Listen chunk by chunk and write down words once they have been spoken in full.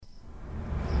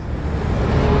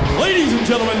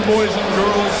boys and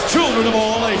girls, children of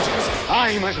all ages.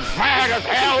 I'm as mad as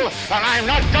hell, and I'm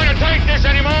not gonna take this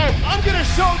anymore! I'm gonna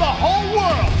show the whole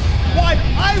world why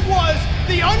I was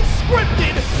the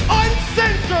unscripted,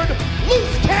 uncensored,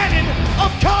 loose cannon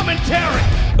of commentary!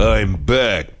 I'm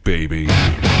back, baby.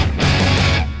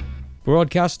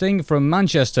 Broadcasting from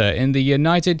Manchester in the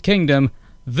United Kingdom,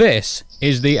 this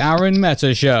is the Aaron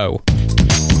Meta Show.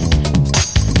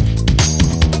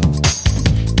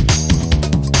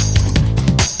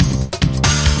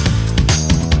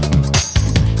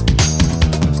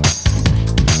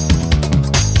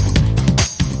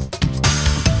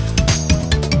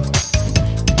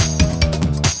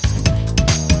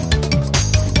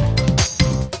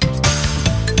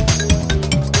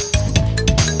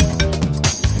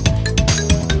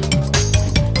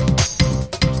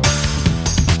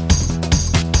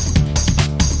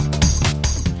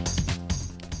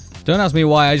 Don't ask me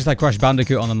why, I just had Crash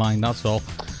Bandicoot on the mind, that's all.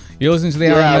 You're listening to the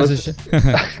Aaron Meta Show.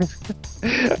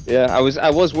 Yeah, I was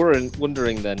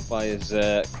wondering then why has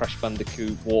Crash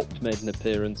Bandicoot Warped made an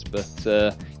appearance, but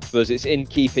I suppose it's in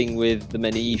keeping with the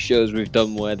many shows we've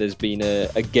done where there's been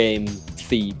a game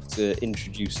feed to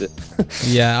introduce it.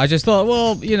 Yeah, I just thought,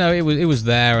 well, you know, it was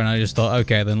there, and I just thought,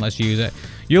 okay, then let's use it.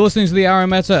 You're listening to the Aaron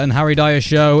Meta and Harry Dyer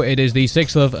Show. It is the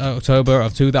 6th of October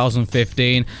of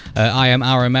 2015. I am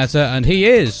Aaron Meta, and he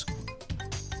is...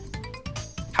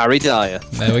 Harry Dyer.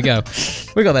 There we go.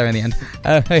 We got there in the end.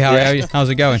 Hey, Harry, how's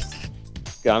it going?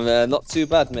 I'm not too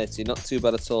bad, matey. Not too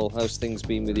bad at all. How's things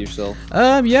been with yourself?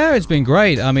 Yeah, it's been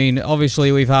great. I mean,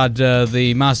 obviously, we've had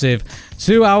the massive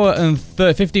 2-hour and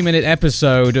 50-minute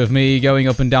episode of me going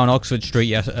up and down Oxford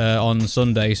Street on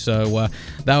Sunday. So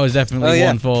that was definitely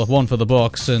one for the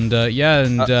books. And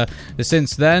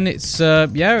since then, it's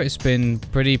been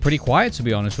pretty quiet, to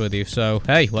be honest with you. So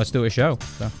hey, let's do a show.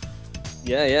 So.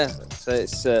 Yeah. So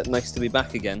it's nice to be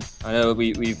back again. I know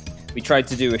we tried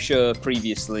to do a show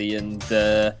previously and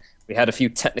we had a few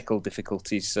technical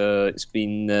difficulties, so it's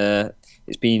been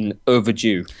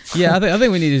overdue. Yeah, I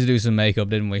think we needed to do some makeup,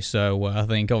 didn't we? So I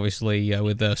think obviously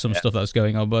with some stuff that's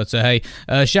going on. But hey,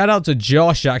 shout out to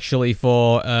Josh actually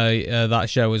for that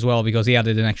show as well, because he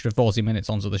added an extra 40 minutes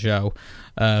onto the show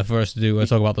for us to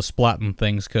talk about the Splat and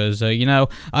things. Because I know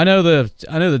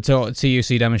the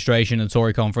TUC Demonstration and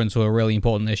Tory Conference were really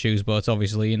important issues, but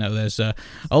obviously there's a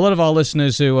lot of our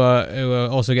listeners who are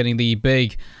also getting the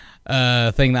big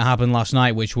thing that happened last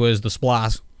night, which was the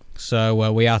Splat.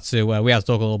 So we had to talk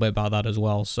a little bit about that as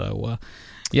well. So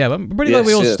but I'm pretty glad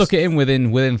we all stuck it in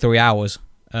within 3 hours.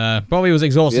 Probably was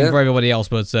exhausting for everybody else,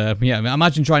 but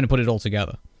imagine trying to put it all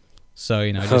together. So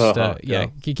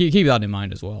keep that in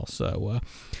mind as well. So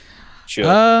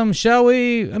sure. Shall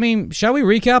we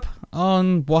recap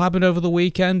on what happened over the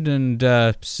weekend and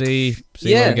see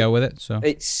where we go with it? So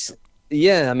it's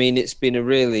been a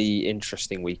really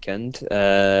interesting weekend.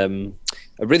 A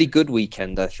really good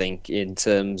weekend, I think, in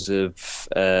terms of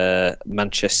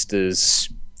Manchester's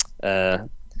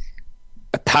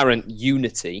apparent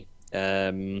unity.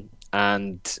 And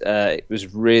it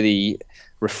was really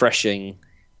refreshing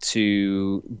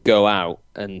to go out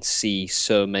and see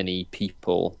so many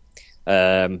people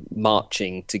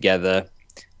marching together,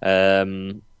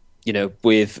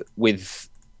 with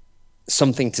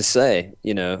something to say,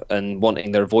 and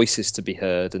wanting their voices to be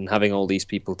heard, and having all these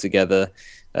people together.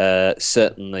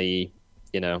 Certainly,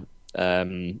 I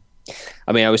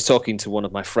was talking to one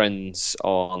of my friends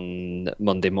on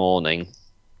Monday morning,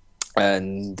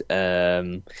 and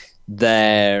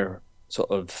their sort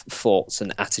of thoughts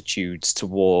and attitudes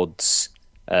towards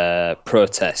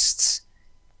protests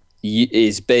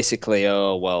is basically,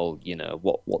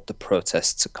 what the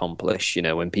protests accomplish.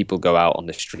 When people go out on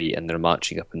the street and they're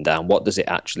marching up and down, what does it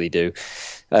actually do?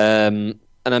 And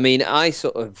I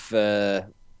sort of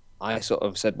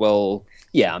said, well,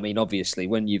 yeah, obviously,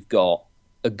 when you've got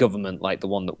a government like the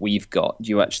one that we've got, do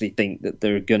you actually think that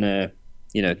they're gonna,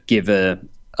 give a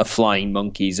flying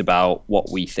monkeys about what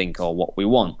we think or what we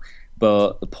want?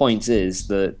 But the point is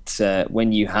that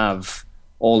when you have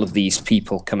all of these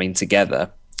people coming together,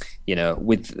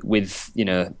 with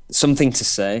something to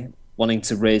say, wanting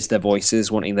to raise their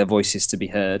voices, wanting their voices to be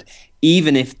heard,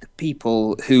 even if the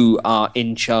people who are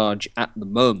in charge at the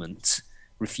moment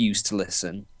refuse to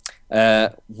listen,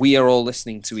 we are all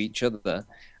listening to each other.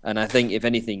 And I think, if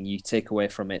anything, you take away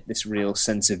from it this real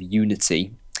sense of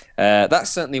unity. That's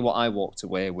certainly what I walked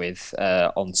away with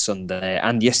on Sunday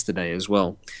and yesterday as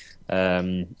well.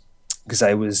 Because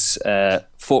I was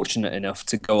fortunate enough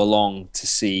to go along to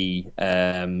see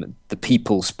the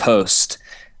People's Post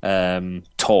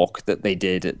talk that they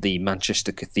did at the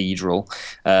Manchester Cathedral,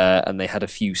 and they had a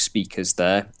few speakers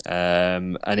there,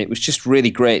 and it was just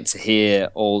really great to hear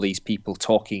all these people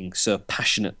talking so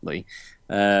passionately,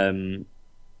 and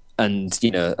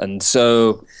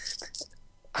so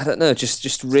I don't know,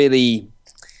 just really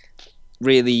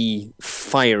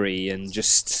fiery, and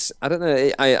just I don't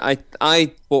know.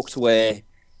 I walked away.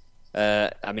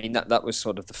 I mean, that was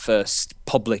sort of the first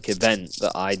public event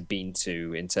that I'd been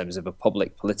to in terms of a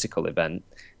public political event,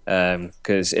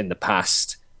 because in the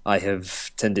past I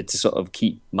have tended to sort of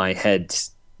keep my head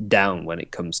down when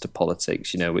it comes to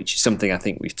politics, which is something I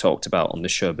think we've talked about on the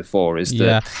show before, is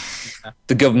that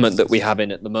the government that we have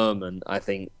in at the moment, I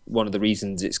think one of the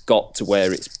reasons it's got to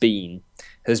where it's been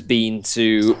has been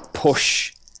to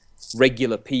push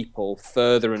regular people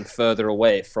further and further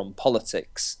away from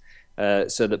politics.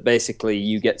 So that basically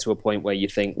you get to a point where you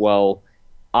think, well,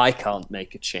 I can't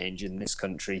make a change in this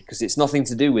country because it's nothing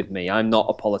to do with me. I'm not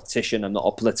a politician. I'm not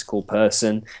a political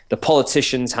person. The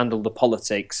politicians handle the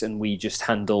politics, and we just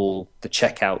handle the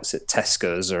checkouts at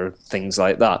Tesco's or things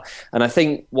like that. And I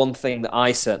think one thing that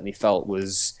I certainly felt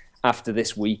was after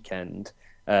this weekend,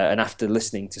 and after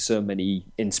listening to so many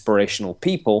inspirational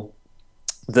people,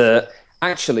 that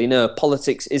actually, no,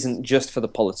 politics isn't just for the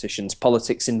politicians.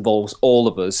 Politics involves all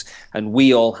of us, and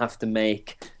we all have to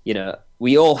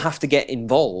we all have to get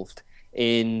involved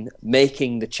in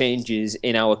making the changes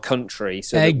in our country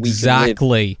so that we can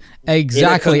live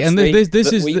exactly. And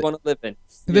this is we want to live in.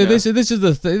 This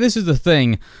is the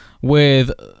thing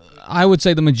with, I would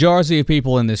say, the majority of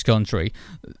people in this country.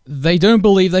 They don't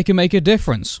believe they can make a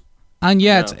difference. And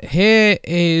yet, here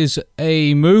is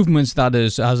a movement that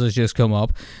has just come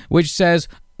up, which says,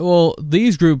 well,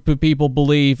 these group of people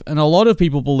believe, and a lot of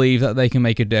people believe, that they can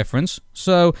make a difference.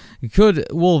 So,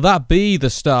 will that be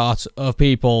the start of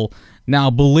people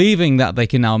now believing that they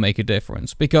can now make a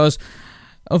difference? Because,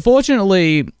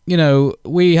 unfortunately,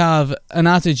 we have an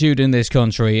attitude in this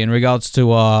country in regards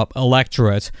to our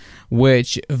electorate,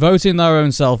 which vote in their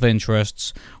own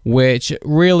self-interests, which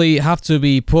really have to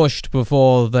be pushed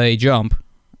before they jump.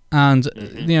 And,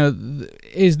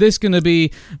 is this going to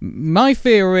be... My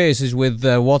fear is with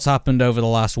what's happened over the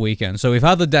last weekend. So we've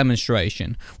had the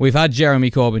demonstration. We've had Jeremy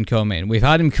Corbyn come in. We've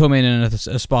had him come in and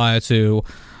aspire to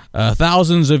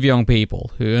thousands of young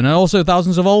people, and also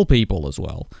thousands of old people as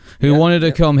well, who wanted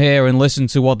to come here and listen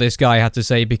to what this guy had to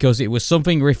say because it was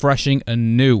something refreshing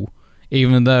and new,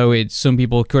 even though some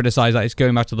people criticize that it's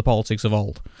going back to the politics of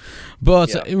old.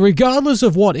 But regardless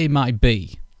of what it might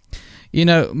be,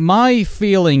 my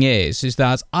feeling is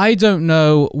that I don't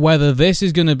know whether this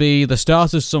is going to be the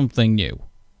start of something new,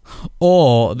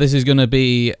 or this is going to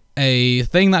be a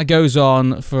thing that goes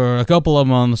on for a couple of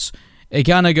months. It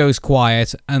kind of goes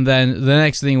quiet, and then the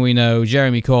next thing we know,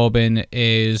 Jeremy Corbyn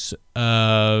is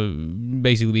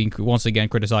basically being once again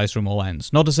criticised from all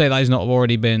ends. Not to say that he's not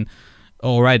already been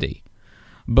already,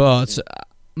 but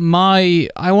I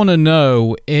want to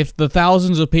know if the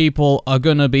thousands of people are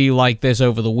going to be like this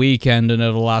over the weekend and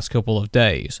over the last couple of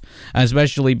days, and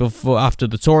especially after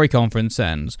the Tory conference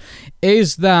ends.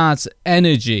 Is that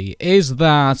energy? Is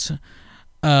that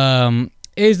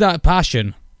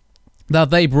passion that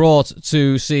they brought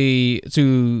to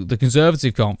the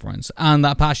Conservative conference, and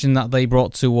that passion that they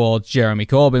brought towards Jeremy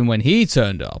Corbyn when he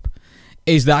turned up,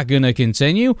 is that going to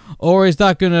continue, or is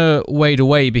that going to wade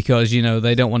away because,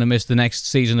 they don't want to miss the next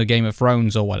season of Game of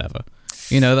Thrones or whatever?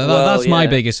 That's my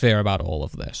biggest fear about all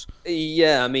of this.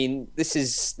 Yeah, I mean, this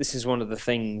is one of the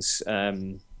things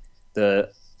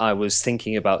that I was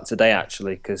thinking about today,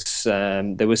 actually, because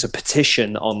there was a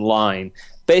petition online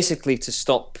basically to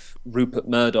stop Rupert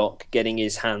Murdoch getting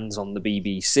his hands on the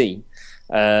BBC,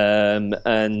 and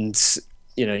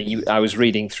I was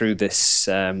reading through this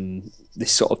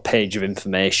sort of page of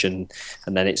information,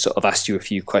 and then it sort of asked you a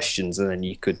few questions, and then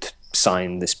you could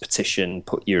sign this petition,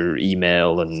 put your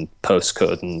email and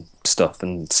postcode and stuff,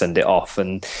 and send it off.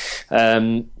 And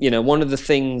one of the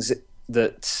things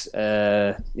that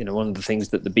the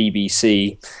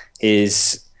BBC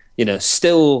is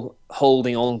still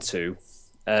holding on to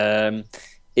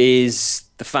is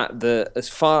the fact that as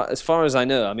far as I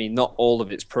know, I mean, not all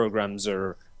of its programs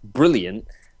are brilliant,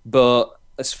 but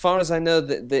as far as I know,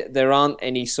 that there aren't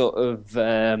any sort of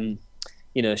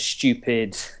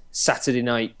stupid Saturday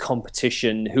night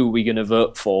competition, who are we going to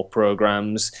vote for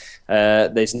programs.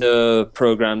 There's no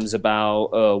programs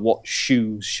about what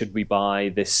shoes should we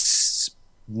buy this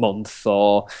month,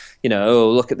 or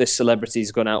look at this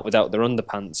celebrity's gone out without their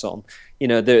underpants on.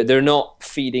 They're not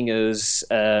feeding us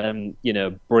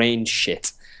brain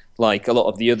shit like a lot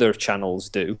of the other channels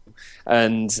do.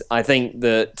 And I think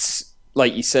that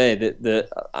like you say, that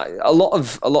a lot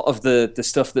of the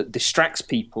stuff that distracts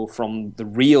people from the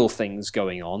real things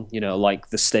going on, like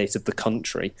the state of the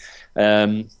country,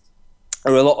 are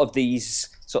a lot of these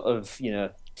sort of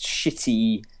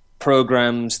shitty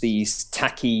programs, these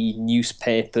tacky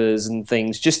newspapers and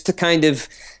things, just to kind of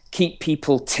keep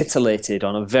people titillated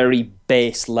on a very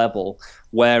base level.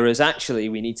 Whereas actually,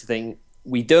 we need to think,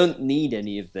 we don't need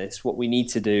any of this. What we need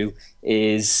to do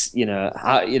is,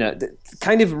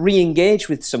 kind of re-engage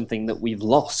with something that we've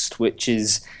lost, which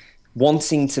is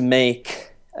wanting to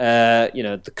make,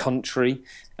 the country,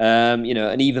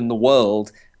 and even the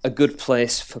world a good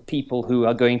place for people who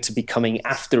are going to be coming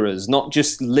after us, not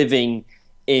just living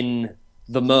in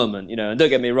the moment. And don't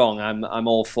get me wrong, I'm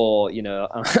all for,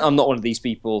 I'm not one of these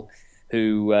people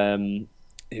who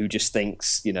just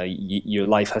thinks, your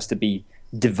life has to be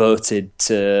devoted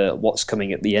to what's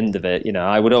coming at the end of it.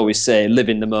 I would always say live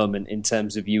in the moment in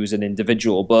terms of you as an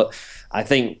individual. But I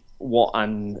think what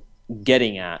I'm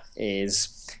getting at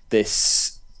is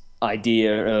this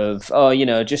idea of,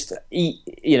 just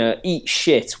eat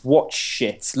shit, watch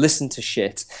shit, listen to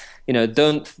shit.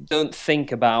 Don't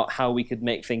think about how we could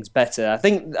make things better. I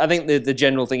think the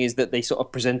general thing is that they sort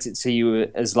of present it to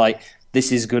you as like,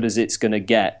 this is good as it's going to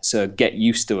get, so get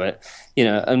used to it,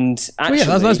 and actually...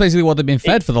 Well, that's basically what they've been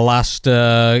fed for the last,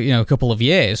 couple of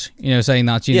years, saying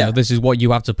that, this is what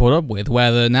you have to put up with,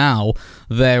 whether now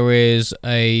there is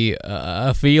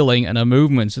a feeling and a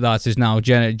movement that is now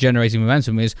generating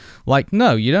momentum is like,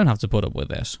 no, you don't have to put up with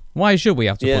this. Why should we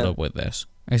have to put up with this?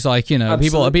 It's like,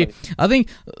 Absolutely. I think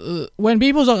when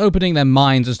people start opening their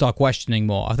minds and start questioning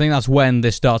more, I think that's when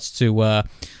this starts to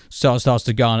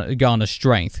garner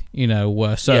strength,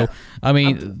 I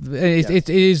mean, it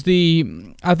is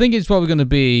I think it's probably going to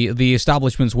be the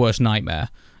establishment's worst nightmare.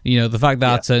 The fact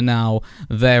that now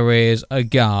there is a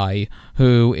guy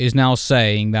who is now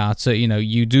saying that,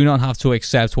 you do not have to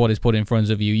accept what is put in front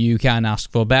of you. You can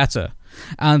ask for better.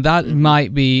 And that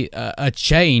might be a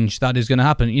change that is going to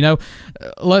happen.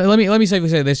 Let me say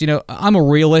this. I'm a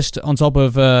realist on top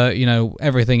of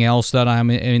everything else that I am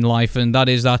in life, and that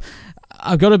is that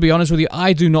I've got to be honest with you.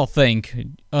 I do not think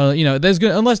unless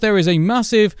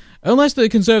the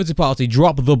Conservative Party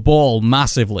drop the ball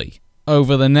massively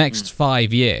over the next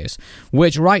 5 years,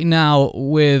 which right now,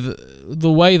 with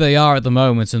the way they are at the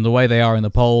moment and the way they are in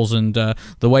the polls and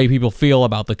the way people feel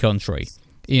about the country,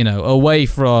 away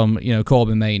from,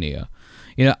 Corbyn mania,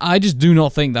 I just do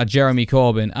not think that Jeremy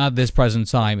Corbyn at this present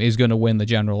time is going to win the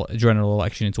general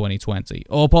election in 2020,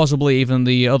 or possibly even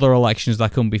the other elections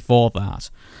that come before that.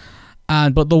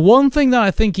 But the one thing that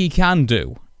I think he can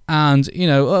do, and,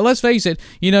 let's face it,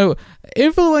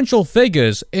 influential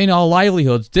figures in our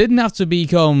livelihoods didn't have to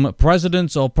become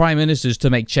presidents or prime ministers to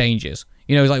make changes.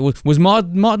 It's like, was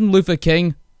Martin Luther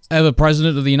King ever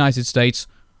president of the United States?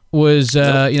 Was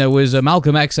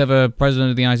Malcolm X ever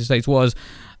president of the United States? Was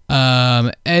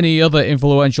any other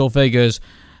influential figures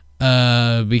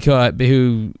who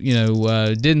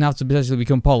didn't have to potentially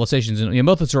become politicians? And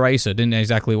Mother Teresa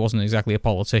wasn't exactly a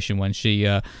politician when she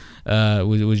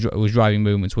was driving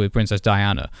movements with Princess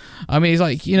Diana. I mean, it's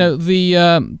like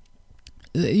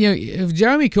if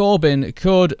Jeremy Corbyn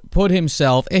could put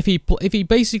himself, if he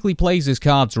basically plays his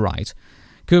cards right,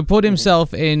 could put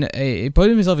himself in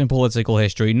political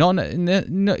history, kind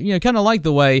of like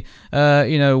the way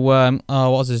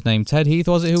what's his name, Ted Heath,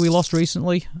 was it, who we lost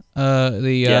recently?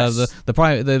 The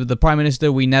prime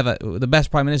minister the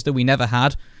best prime minister we never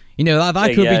had.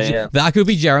 That could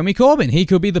be Jeremy Corbyn. He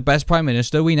could be the best prime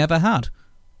minister we never had.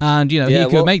 And he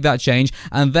could make that change,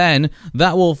 and then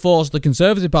that will force the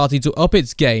Conservative Party to up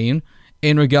its game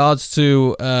in regards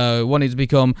to wanting to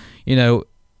become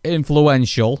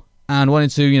influential and wanted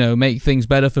to, make things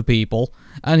better for people.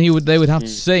 And they would have to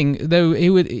sing.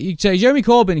 Jeremy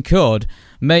Corbyn could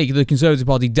make the Conservative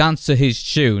Party dance to his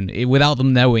tune without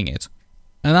them knowing it.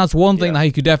 And that's one thing that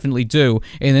he could definitely do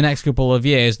in the next couple of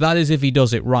years. That is if he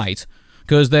does it right.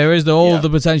 Because there is the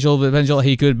potential that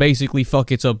he could basically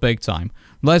fuck it up big time.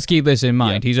 Let's keep this in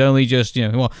mind. He's only just,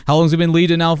 how long's he been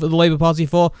leader now for the Labour Party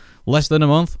for? Less than a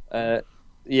month?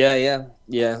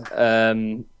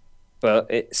 But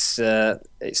it's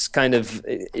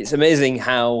amazing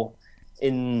how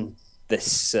in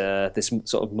this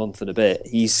sort of month and a bit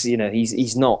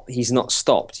he's not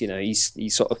stopped.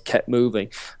 He's sort of kept moving.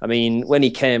 I mean, when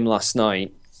he came last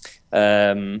night,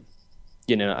 I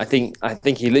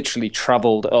think he literally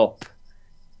travelled up,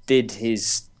 did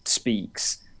his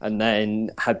speaks, and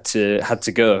then had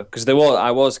to go, because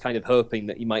I was kind of hoping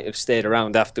that he might have stayed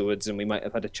around afterwards and we might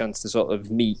have had a chance to sort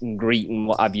of meet and greet and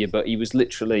what have you. But he was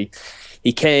literally,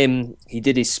 he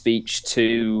did his speech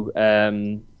to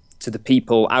to the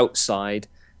people outside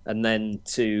and then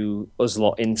to us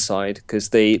lot inside, because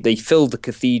they filled the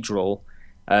cathedral.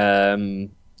 And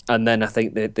then I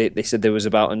think they said there was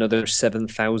about another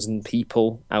 7,000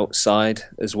 people outside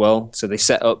as well. So they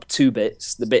set up two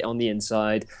bits, the bit on the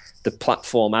inside, the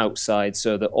platform outside,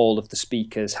 so that all of the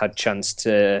speakers had chance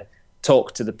to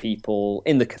talk to the people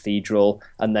in the cathedral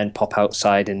and then pop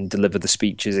outside and deliver the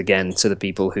speeches again to the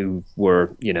people who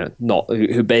were,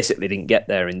 who basically didn't get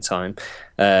there in time.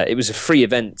 It was a free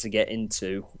event to get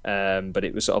into, but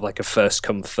it was sort of like a first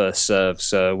come, first serve.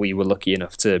 So we were lucky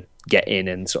enough to get in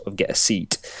and sort of get a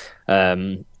seat. I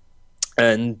mean,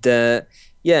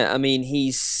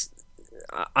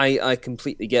 I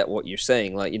completely get what you're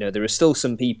saying. Like, there are still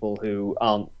some people who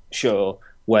aren't sure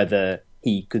whether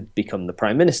he could become the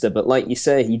prime minister, but like you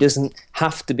say, he doesn't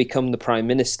have to become the prime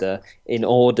minister in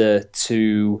order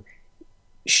to,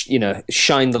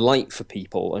 shine the light for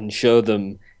people and show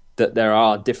them that there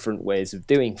are different ways of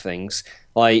doing things.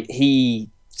 Like he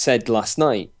said last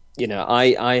night,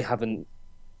 I haven't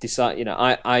decided,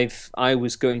 I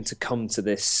was going to come to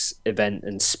this event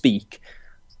and speak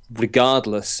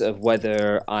regardless of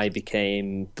whether I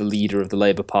became the leader of the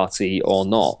Labour Party or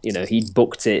not. He'd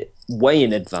booked it way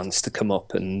in advance to come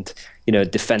up and,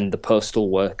 defend the postal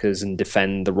workers and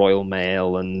defend the Royal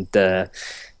Mail and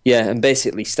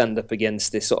basically stand up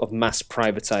against this sort of mass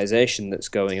privatisation that's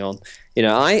going on.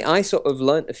 I sort of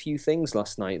learnt a few things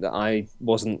last night that I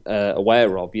wasn't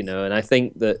aware of, and I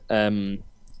think that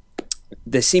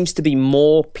there seems to be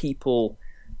more people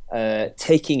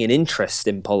taking an interest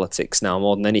in politics now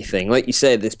more than anything. Like you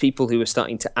said, there's people who are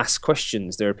starting to ask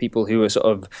questions. There are people who are sort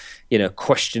of,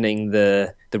 questioning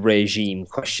the regime,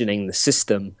 questioning the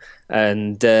system.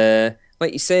 And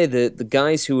like you say, the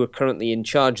guys who are currently in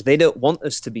charge, they don't want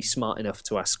us to be smart enough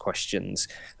to ask questions.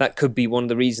 That could be one of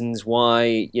the reasons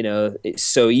why, it's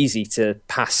so easy to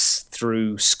pass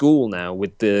through school now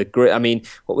with the grit. I mean,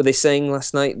 what were they saying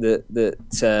last night? That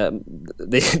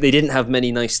they didn't have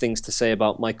many nice things to say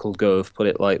about Michael Gove, put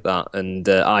it like that. And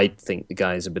I think the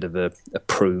guy's a bit of a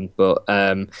prune. But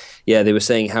they were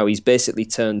saying how he's basically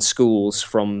turned schools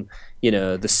from,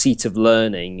 the seat of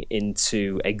learning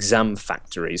into exam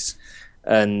factories.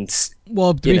 And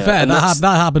well, to be fair, that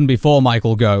happened before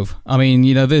Michael Gove. I mean,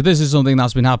 this is something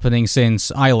that's been happening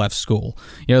since I left school.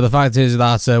 The fact is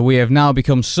that we have now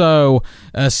become so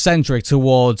centric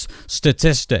towards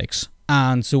statistics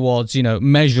and towards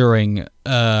measuring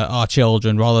our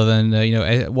children rather than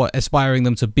aspiring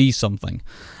them to be something.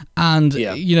 And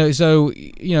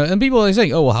and people are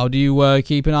saying, oh, well, how do you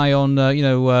keep an eye on how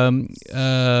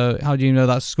do you know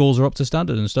that schools are up to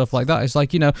standard and stuff like that? It's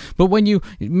like, but when you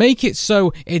make it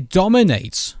so it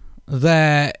dominates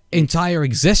their entire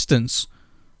existence,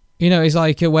 it's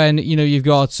like when you've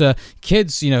got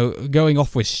kids going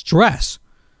off with stress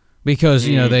because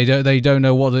they don't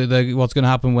know what's going to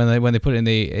happen when they put it in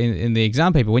the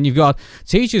exam paper. When you've got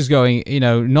teachers going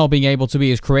not being able to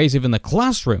be as creative in the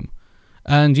classroom.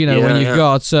 And, when you've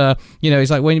got, it's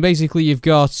like when basically you've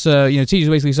got, teachers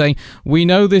basically saying, we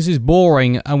know this is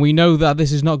boring and we know that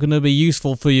this is not going to be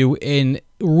useful for you in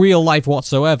real life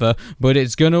whatsoever, but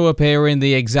it's going to appear in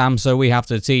the exam, so we have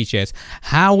to teach it.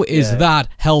 How is that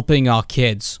helping our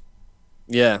kids?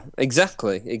 Yeah,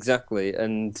 exactly.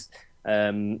 And,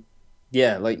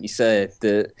 like you said,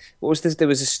 what was this? There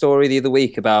was a story the other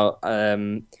week about, there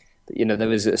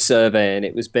was a survey and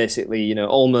it was basically,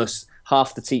 almost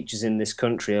half the teachers in this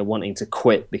country are wanting to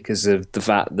quit because of the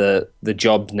fact that the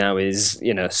job now is,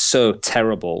 so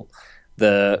terrible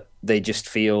that they just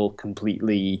feel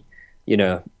completely,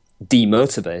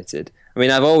 demotivated. I mean,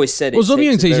 I've always said. Well, some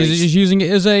young teachers are just using it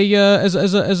as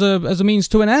a means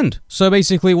to an end. So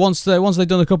basically, once they've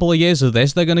done a couple of years of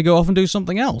this, they're going to go off and do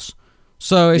something else.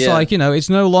 So it's like, it's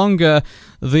no longer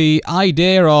the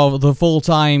idea of the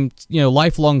full-time,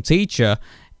 lifelong teacher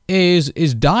is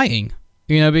dying.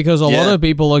 Because a lot of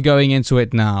people are going into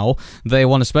it now. They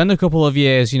want to spend a couple of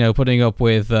years, putting up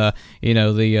with,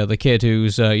 the kid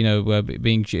who's,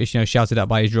 being, shouted at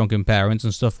by his drunken parents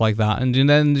and stuff like that. And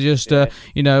then just,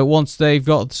 once they've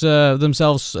got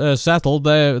themselves settled,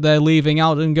 they're leaving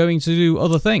out and going to do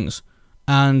other things.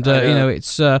 And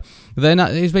it's they're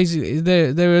not. It's basically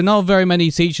there are not very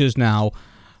many teachers now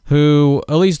who,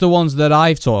 at least the ones that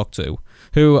I've talked to,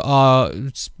 who are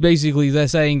basically, they're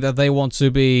saying that they want to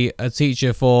be a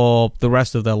teacher for the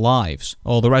rest of their lives,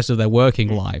 or the rest of their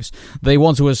working lives. They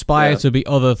want to aspire to be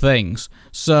other things.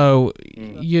 So,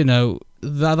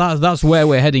 that's where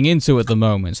we're heading into at the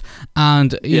moment.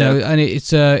 And, and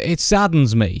it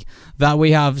saddens me that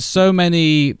we have so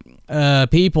many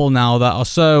people now that are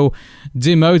so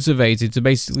demotivated to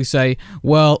basically say,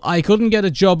 well, I couldn't get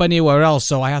a job anywhere else,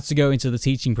 so I had to go into the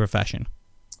teaching profession.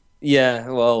 Yeah,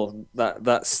 well,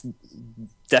 that's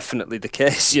definitely the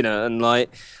case, and like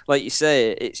you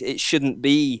say, it shouldn't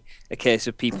be a case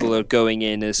of people who are going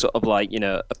in as sort of like,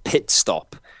 a pit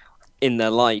stop in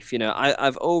their life.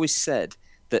 I've always said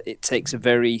that it takes a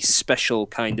very special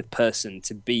kind of person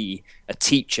to be a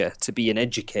teacher, to be an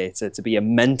educator, to be a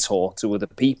mentor to other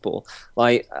people.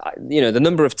 Like, the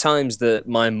number of times that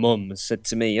my mum said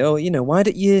to me, "Oh, why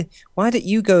don't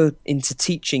you go into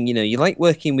teaching? You like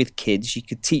working with kids. You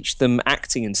could teach them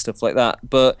acting and stuff like that."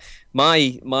 But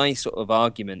my sort of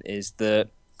argument is that,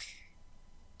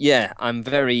 yeah, I'm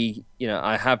very,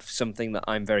 I have something that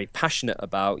I'm very passionate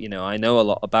about. I know a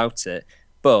lot about it,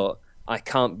 but I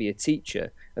can't be a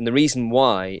teacher. And the reason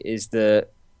why is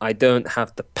that I don't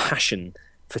have the passion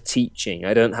for teaching.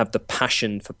 I don't have the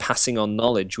passion for passing on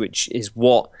knowledge, which is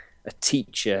what a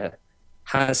teacher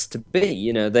has to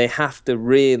be. They have to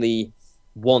really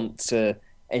want to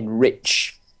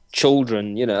enrich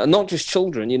children, and not just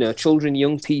children, children,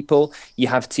 young people. You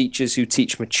have teachers who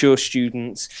teach mature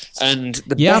students, and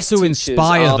you have to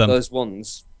inspire them. Those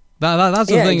ones. That's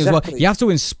the thing exactly. as well. You have to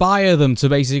inspire them to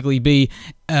basically be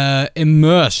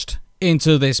immersed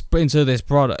into this thing.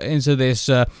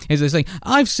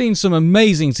 I've seen some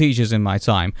amazing teachers in my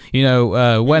time.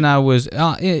 When I was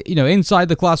inside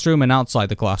the classroom and outside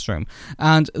the classroom,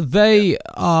 and they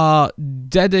are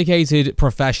dedicated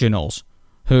professionals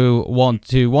who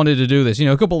wanted to do this.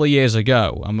 A couple of years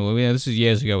ago. I mean, this is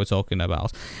years ago we're talking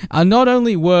about, and not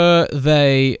only were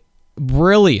they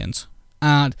brilliant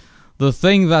at the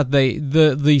thing that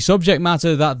the subject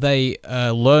matter that they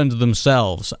learned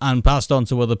themselves and passed on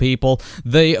to other people,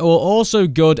 they were also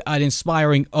good at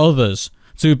inspiring others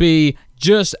to be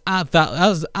just at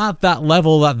that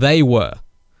level that they were.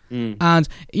 And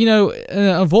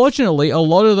unfortunately, a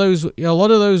lot of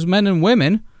those men and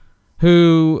women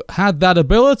who had that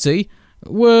ability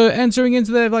were entering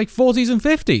into their 40s and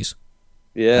 50s.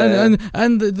 Yeah,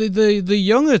 and the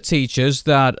younger teachers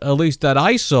that at least that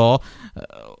I saw,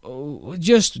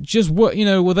 just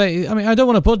were they? I mean, I don't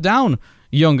want to put down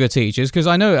younger teachers because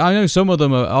I know some of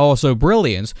them are also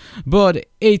brilliant, but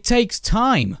it takes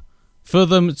time for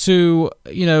them to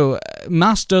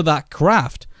master that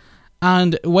craft.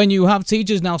 And when you have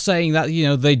teachers now saying that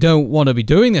they don't want to be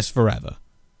doing this forever,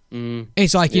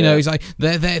 it's like it's like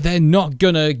they're not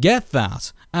gonna get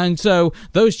that. And so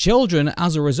those children,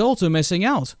 as a result, are missing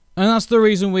out. And that's the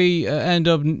reason we end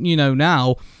up,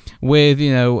 now with,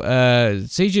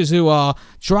 teachers who are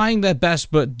trying their best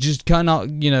but just cannot,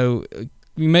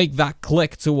 make that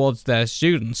click towards their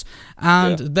students.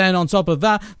 And then on top of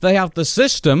that, they have the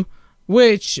system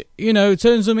which,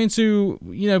 turns them into,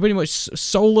 pretty much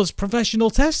soulless professional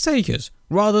test takers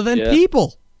rather than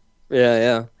people.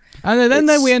 Yeah. And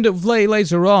then we end up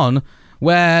later on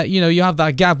where, you have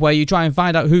that gap where you try and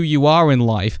find out who you are in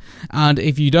life. And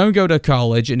if you don't go to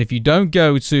college and if you don't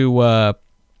go to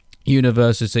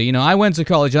university, I went to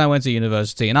college and I went to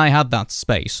university and I had that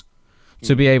space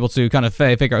to be able to kind of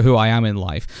figure out who I am in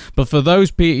life. But for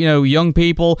those young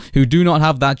people who do not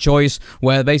have that choice,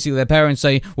 where basically their parents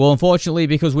say, well, unfortunately,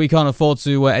 because we can't afford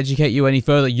to educate you any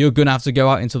further, you're going to have to go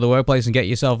out into the workplace and get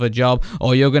yourself a job,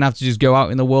 or you're going to have to just go out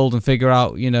in the world and figure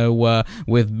out,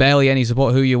 with barely any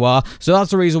support who you are. So that's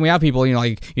the reason we have people,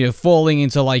 falling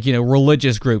into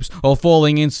religious groups, or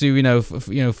falling into,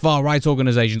 far-right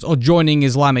organizations, or joining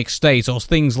Islamic State, or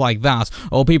things like that,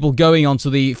 or people going onto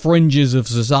the fringes of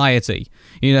society,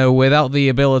 without the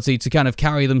ability to kind of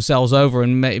carry themselves over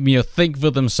and think for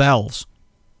themselves.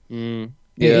 It's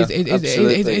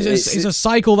a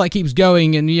cycle that keeps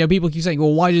going, and people keep saying,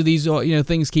 well, why do these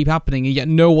things keep happening, and yet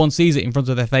no one sees it in front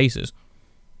of their faces.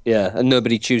 Yeah, and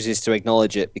nobody chooses to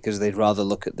acknowledge it because they'd rather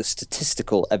look at the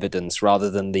statistical evidence rather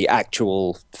than the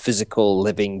actual physical,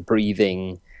 living,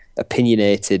 breathing,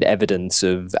 opinionated evidence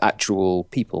of actual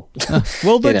people.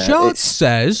 Well, the chart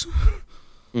says.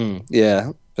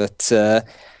 But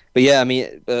yeah, I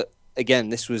mean, but again,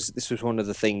 this was one of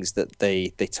the things that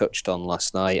they touched on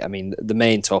last night. I mean, the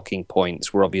main talking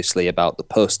points were obviously about the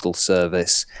postal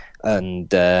service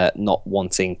and not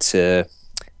wanting to,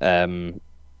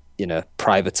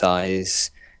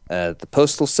 privatize the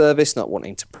postal service, not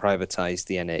wanting to privatize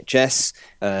the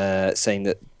NHS, saying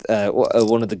that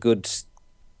one of the good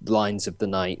lines of the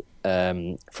night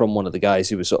from one of the guys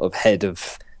who was sort of head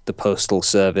of the postal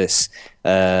service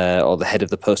or the head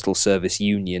of the postal service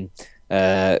union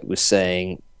was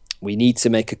saying, we need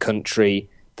to make a country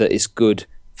that is good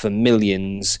for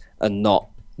millions and not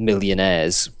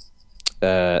millionaires,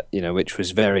 which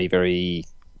was very, very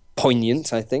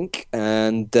poignant, I think.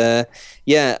 And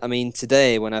yeah, I mean,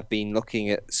 today when I've been looking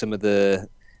at some of the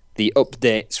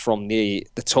updates from the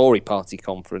Tory party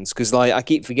conference, because like I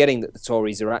keep forgetting that the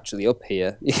Tories are actually up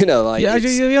here. You know, like yeah,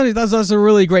 that's a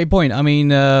really great point. I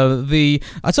mean,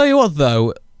 I tell you what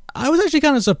though, I was actually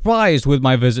kind of surprised with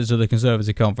my visit to the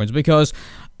Conservative conference because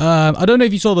I don't know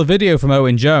if you saw the video from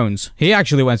Owen Jones. He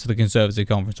actually went to the Conservative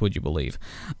conference, would you believe?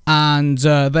 And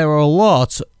there were a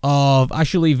lot of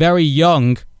actually very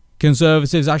young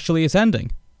Conservatives actually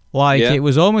attending. Like it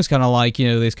was almost kind of like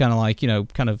this kind of like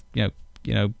not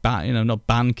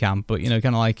band camp, but kind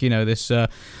of like this.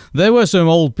 There were some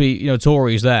old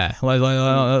Tories there.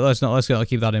 Let's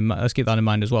keep that in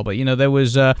mind as well. But there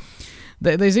was.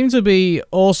 There seem to be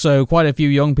also quite a few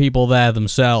young people there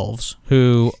themselves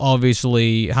who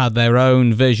obviously had their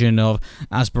own vision of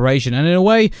aspiration. And in a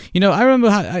way, I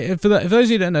remember, for those of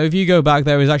you who don't know, if you go back,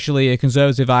 there was actually a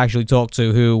Conservative I actually talked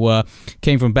to who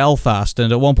came from Belfast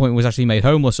and at one point was actually made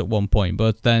homeless at one point,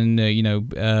 but then,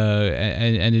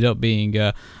 ended up being...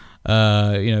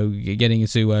 getting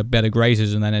into better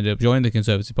graces and then ended up joining the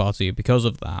Conservative Party because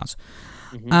of that.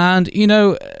 Mm-hmm. And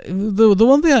the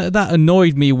one thing that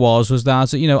annoyed me was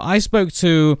that I spoke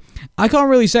to, I can't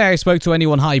really say I spoke to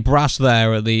anyone high brass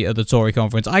there at the Tory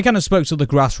conference. I kind of spoke to the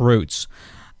grassroots,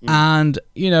 and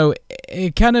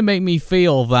it kind of made me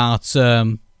feel that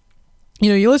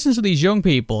you listen to these young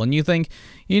people and you think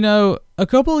a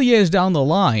couple of years down the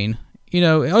line.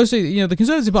 Obviously, the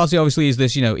Conservative Party obviously is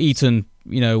this, Eton,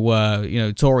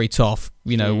 Tory toff,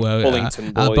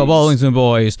 Bollington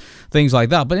boys, things like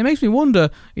that. But it makes me wonder,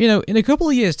 in a couple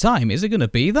of years' time, is it going to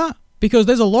be that? Because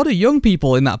there's a lot of young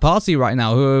people in that party right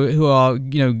now who are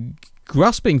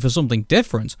grasping for something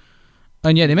different.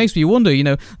 And yet it makes me wonder,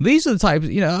 these are the types,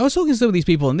 I was talking to some of these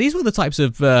people, and these were the types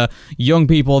of young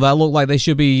people that look like they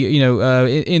should be,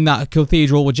 in that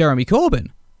cathedral with Jeremy Corbyn.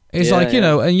 It's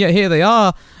and yet here they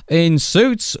are in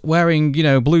suits wearing,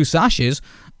 blue sashes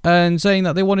and saying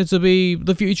that they wanted to be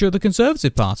the future of the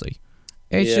Conservative Party.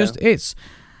 It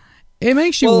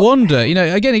makes you wonder,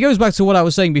 again, it goes back to what I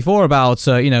was saying before about,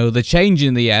 the change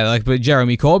in the air, like what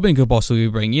Jeremy Corbyn could possibly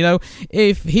bring.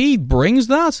 If he brings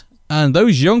that and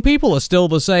those young people are still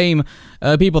the same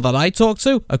people that I talked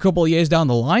to a couple of years down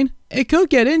the line, it could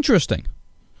get interesting.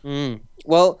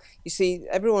 Well, you see,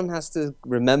 everyone has to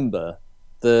remember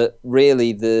that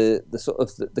really the sort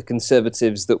of the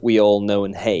Conservatives that we all know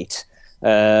and hate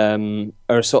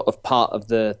are sort of part of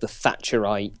the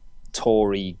Thatcherite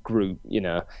Tory group,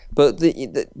 But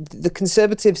the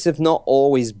Conservatives have not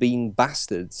always been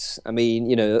bastards. I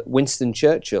mean, Winston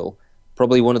Churchill,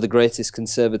 probably one of the greatest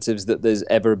Conservatives that there's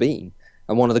ever been,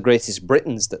 and one of the greatest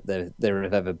Britons that there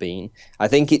have ever been. I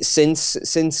think it's since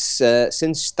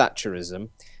Thatcherism.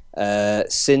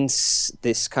 Since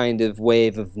this kind of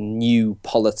wave of new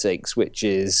politics, which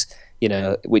is,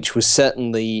 which was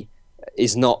certainly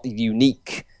is not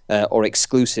unique or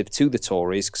exclusive to the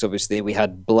Tories, because obviously we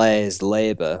had Blair's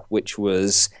Labour, which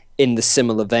was in the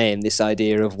similar vein, this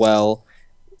idea of, well,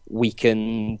 we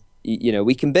can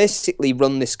basically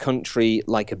run this country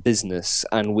like a business,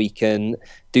 and we can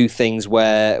do things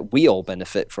where we all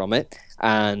benefit from it,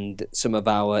 and some of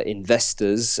our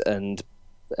investors and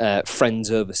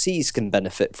friends overseas can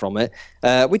benefit from it.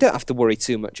 We don't have to worry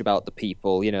too much about the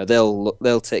people.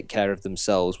 They'll take care of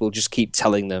themselves. We'll just keep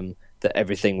telling them that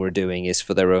everything we're doing is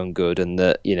for their own good, and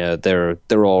that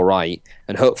they're all right,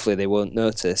 and hopefully they won't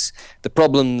notice. The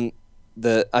problem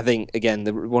that I think, again,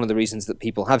 one of the reasons that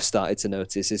people have started to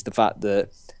notice is the fact that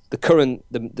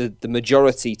the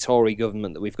majority Tory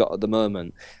government that we've got at the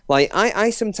moment. Like I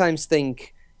sometimes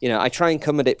think, I try and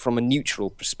come at it from a neutral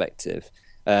perspective.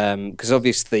 Because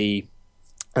obviously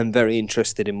I'm very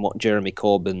interested in what Jeremy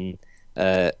Corbyn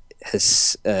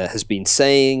has been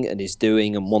saying and is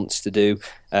doing and wants to do.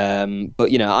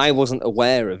 But I wasn't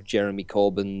aware of Jeremy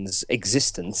Corbyn's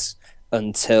existence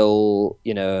until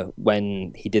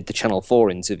when he did the Channel 4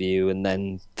 interview, and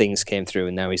then things came through,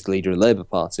 and now he's the leader of the Labour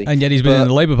Party. And yet he's been in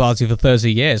the Labour Party for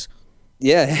 30 years.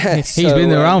 Yeah. He's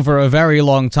been around for a very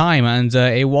long time, and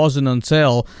it wasn't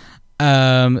until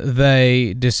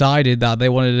they decided that they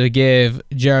wanted to give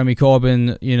Jeremy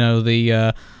Corbyn,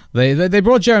 they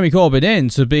brought Jeremy Corbyn in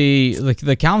to be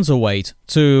the counterweight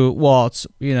to what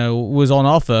was on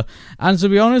offer. And to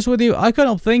be honest with you, I couldn't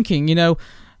help thinking,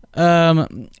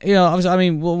 obviously, I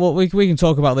mean, we can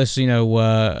talk about this, I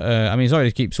mean, sorry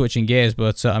to keep switching gears,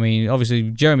 but I mean, obviously,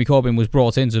 Jeremy Corbyn was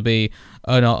brought in to be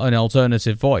an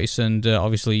alternative voice, and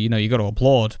obviously, you got to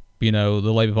applaud, the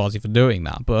Labour Party for doing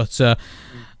that. But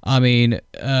I mean,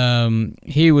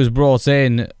 he was brought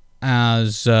in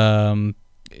as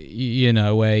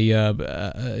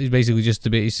basically just to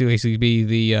be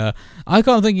the. I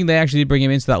can't thinking they actually bring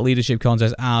him into that leadership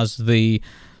contest as the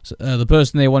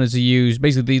person they wanted to use,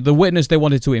 basically the witness they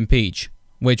wanted to impeach,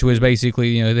 which was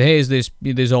basically, here's this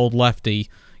old lefty.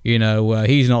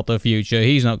 He's not the future.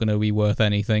 He's not going to be worth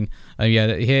anything. And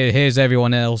yet here's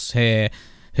everyone else here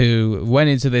who went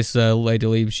into this lady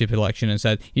leadership election and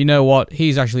said, you know what,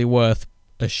 he's actually worth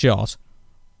a shot.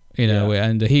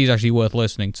 And he's actually worth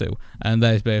listening to. And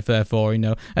therefore,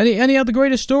 and he had the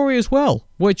greatest story as well,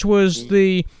 which was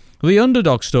the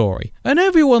underdog story. And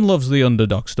everyone loves the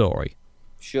underdog story.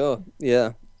 Sure,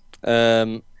 yeah.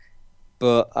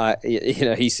 But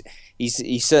he's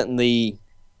certainly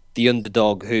the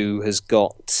underdog who has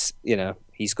got,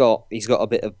 he's got a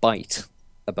bit of bite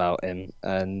about him,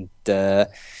 and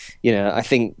I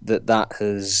think that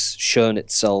has shown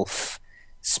itself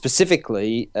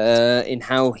specifically in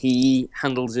how he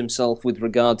handles himself with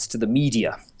regards to the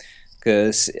media,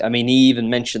 because he even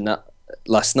mentioned that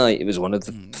last night. It was one of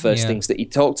the first things that he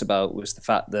talked about, was the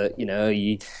fact that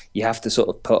you have to sort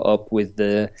of put up with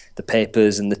the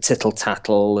papers and the tittle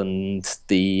tattle and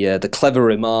the clever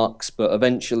remarks, but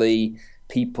eventually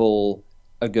people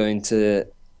are going to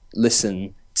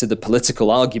listen to the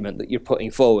political argument that you're putting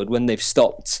forward when they've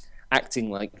stopped acting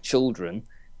like children.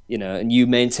 And you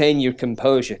maintain your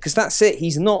composure, because that's it.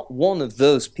 He's not one of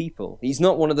those people.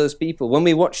 When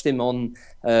we watched him on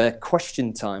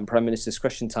Question Time, Prime Minister's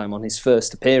Question Time, on his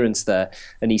first appearance there,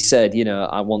 and he said,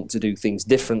 I want to do things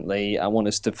differently. I want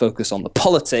us to focus on the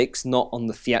politics, not on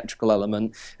the theatrical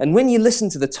element. And when you listen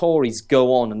to the Tories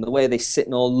go on, and the way they sit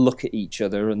and all look at each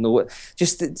other, and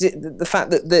the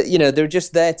fact that they're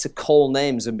just there to call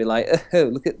names and be like, oh,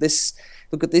 look at this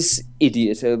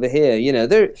idiot over here.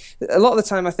 They're a lot of the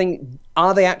time, I think,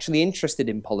 are they actually interested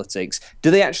in politics?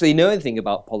 Do they actually know anything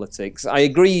about politics? I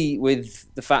agree with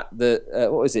the fact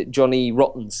that Johnny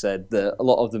Rotten said that a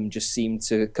lot of them just seem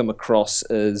to come across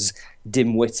as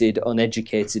dim-witted,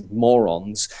 uneducated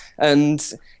morons. And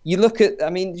you look at,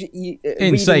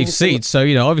 in safe seats. So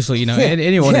obviously,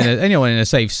 anyone in a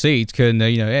safe seat can,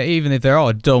 even if they are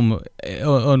a dumb,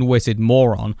 unwitted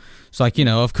moron, it's like,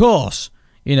 of course.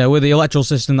 With the electoral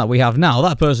system that we have now,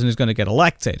 that person is going to get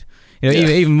elected.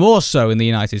 Even more so in the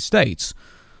United States.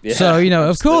 Yeah, so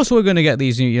of course we're going to get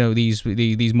these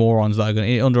these morons that are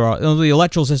going to, under the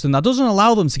electoral system that doesn't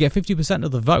allow them to get 50% of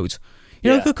the vote.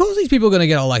 Of course these people are going to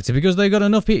get elected because they've got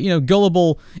enough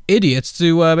gullible idiots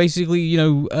to basically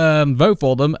vote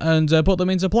for them and put them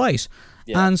into place.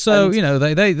 Yeah. And so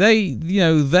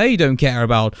they don't care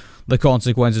about the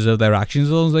consequences of their actions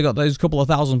as long as they got those couple of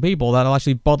thousand people that'll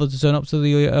actually bother to turn up to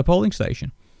the polling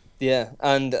station. Yeah,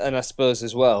 and I suppose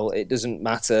as well, it doesn't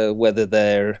matter whether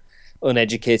they're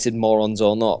uneducated morons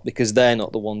or not, because they're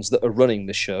not the ones that are running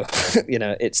the show.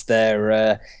 It's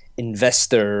their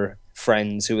investor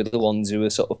friends who are the ones who are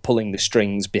sort of pulling the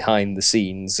strings behind the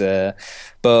scenes.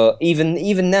 But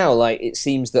even now, it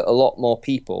seems that a lot more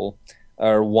people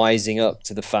are wising up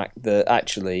to the fact that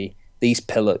actually these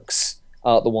pillocks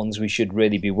aren't the ones we should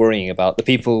really be worrying about. The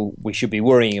people we should be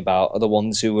worrying about are the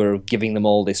ones who are giving them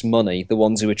all this money, the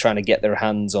ones who are trying to get their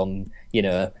hands on,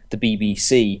 the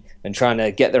BBC and trying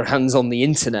to get their hands on the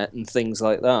internet and things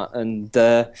like that. And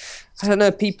I don't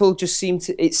know, people just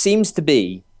it seems to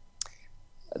be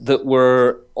that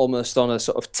we're almost on a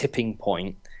sort of tipping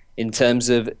point in terms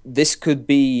of this could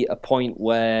be a point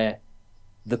where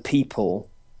the people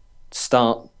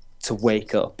start to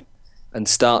wake up and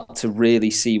start to really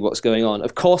see what's going on.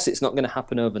 Of course, it's not going to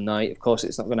happen overnight. Of course,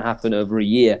 it's not going to happen over a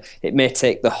year. It may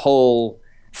take the whole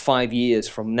 5 years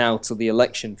from now till the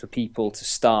election for people to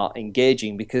start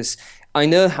engaging, because I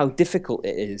know how difficult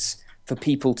it is for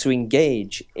people to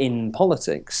engage in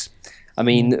politics.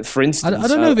 For instance, I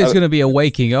don't know if it's going to be a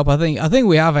waking up. I think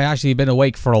we have actually been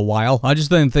awake for a while. I just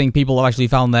don't think people have actually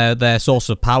found their source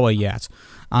of power yet.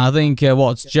 And I think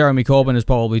what Jeremy Corbyn has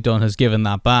probably done has given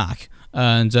that back.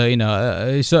 And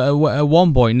so at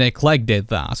one point Nick Clegg did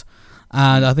that,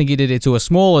 and I think he did it to a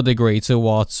smaller degree to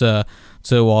what Jeremy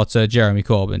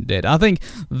Corbyn did. I think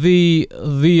the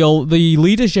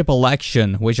leadership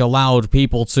election, which allowed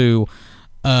people to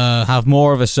have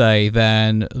more of a say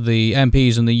than the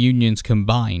MPs and the unions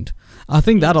combined, I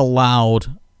think that allowed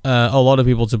a lot of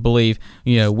people to believe,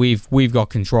 we've got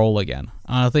control again.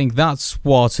 And I think that's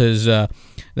what has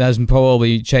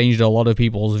probably changed a lot of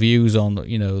people's views on,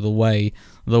 the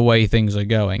way things are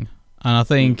going. And I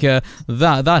think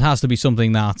that has to be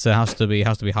something that has to be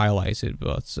highlighted.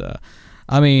 But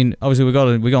obviously we've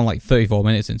gone like 34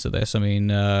 minutes into this.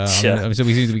 Obviously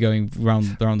we seem to be going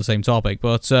around the same topic.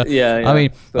 But I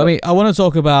want to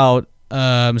talk about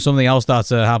something else that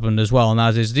happened as well, and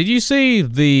that is, did you see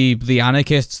the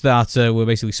anarchists that were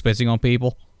basically spitting on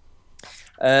people?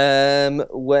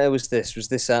 Where was this? Was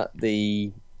this at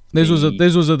the? This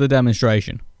was at the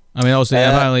demonstration. I mean, obviously,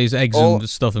 apparently, his eggs and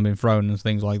stuff have been thrown and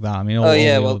things like that. I mean,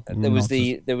 there was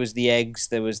the eggs,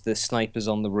 there was the snipers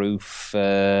on the roof,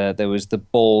 there was the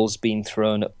balls being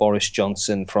thrown at Boris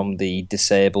Johnson from the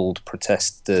disabled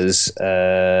protesters.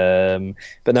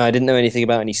 But no, I didn't know anything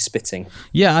about any spitting.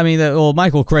 Yeah, I mean,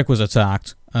 Michael Crick was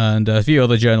attacked, and a few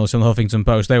other journalists from the Huffington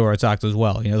Post, they were attacked as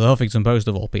well. You know, the Huffington Post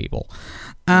of all people.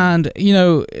 And, you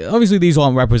know, obviously these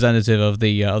aren't representative of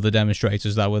the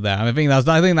demonstrators that were there. I think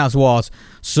that's what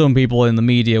some people in the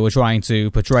media were trying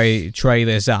to portray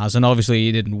this as, and obviously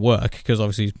it didn't work because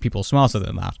obviously people are smarter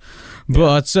than that.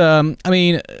 But I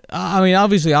mean,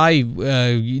 obviously I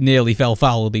nearly fell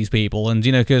foul of these people, and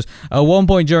you know, because at one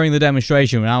point during the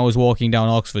demonstration when I was walking down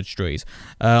Oxford Street,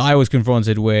 I was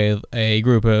confronted with a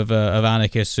group of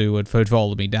anarchists who had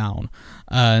followed me down.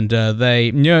 And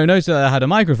they noticed that I had a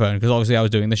microphone because obviously I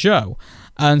was doing the show.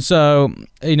 And so,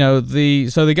 you know,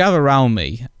 so they gathered around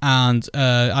me, and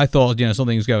I thought, you know,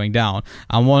 something's going down.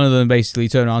 And one of them basically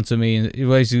turned around to me and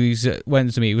basically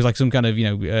went to me. It was like some kind of,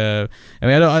 you know, I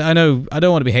mean, I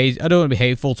don't want to be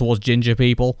hateful towards ginger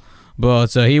people,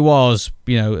 but he was,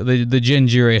 you know, the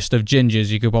gingeriest of gingers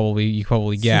you could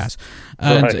probably guess.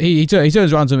 And right. he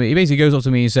turns around to me. He basically goes up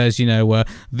to me and says, you know,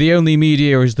 the only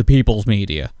media is the people's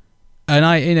media. And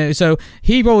I, you know, so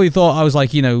he probably thought I was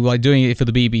like, you know, like doing it for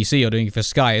the BBC or doing it for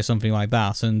Sky or something like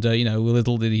that. And, you know,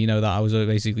 little did he know that I was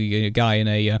basically a guy in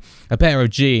a pair of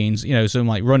jeans, you know, some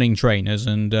like running trainers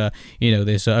and, you know,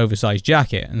 this oversized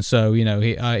jacket. And so, you know,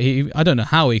 he I don't know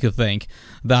how he could think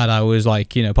that I was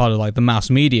like, you know, part of like the mass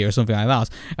media or something like that.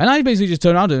 And I basically just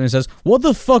turned around to him and says, what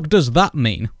the fuck does that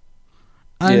mean?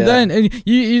 And then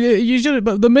you should,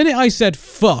 but the minute I said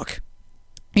fuck,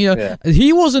 you know,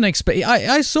 he wasn't expecting.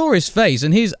 I saw his face,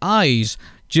 and his eyes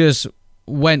just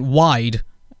went wide,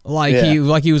 like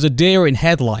he was a deer in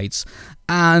headlights.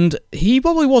 And he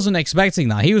probably wasn't expecting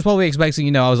that. He was probably expecting,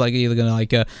 you know, I was like either gonna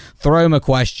like throw him a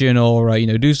question or you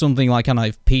know, do something like kind of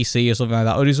like PC or something like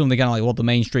that, or do something kind of like what the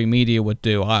mainstream media would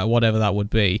do, whatever that would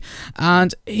be.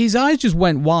 And his eyes just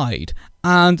went wide.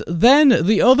 And then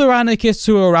the other anarchists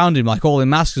who were around him, like all in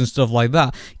masks and stuff like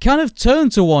that, kind of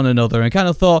turned to one another and kind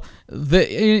of thought that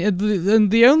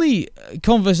the only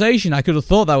conversation I could have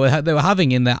thought that they were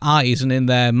having in their eyes and in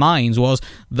their minds was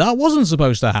that wasn't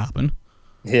supposed to happen.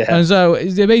 Yeah. And so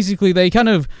they kind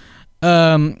of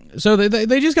so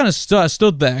they just kind of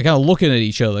stood there, kind of looking at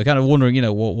each other, kind of wondering, you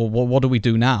know, what do we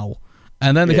do now?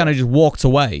 And then they kind of just walked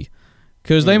away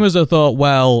because they must have thought,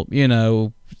 well, you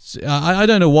know. I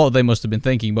don't know what they must have been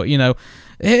thinking, but, you know,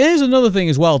 here's another thing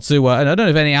as well, too, and I don't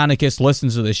know if any anarchists listen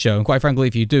to this show, and quite frankly,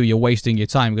 if you do, you're wasting your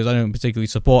time, because I don't particularly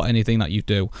support anything that you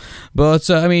do. But,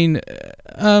 I mean,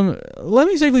 let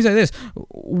me safely say this.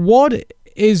 What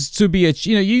is to be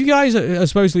you know, you guys are apparently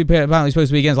supposed to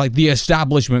be against like the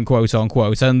establishment, quote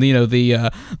unquote, and you know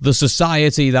the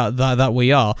society that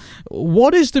we are.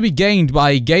 What is to be gained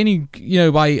by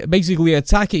by basically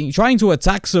trying to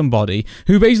attack somebody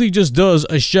who basically just does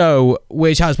a show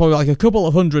which has probably like a couple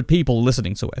of hundred people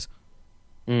listening to it?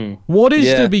 What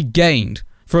is to be gained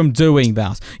from doing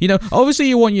that? You know, obviously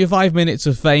you want your 5 minutes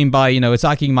of fame by, you know,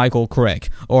 attacking Michael Crick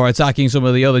or attacking some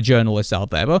of the other journalists out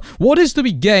there, but what is to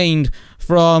be gained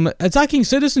from attacking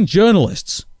citizen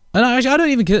journalists? And I don't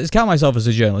even count myself as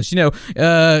a journalist. You know,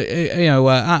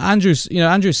 Andrew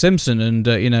Simpson and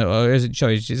is it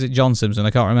John Simpson?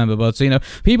 I can't remember. But you know,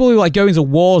 people who like go into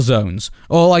war zones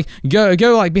or like go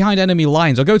like behind enemy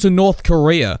lines or go to North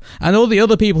Korea, and all the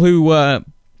other people who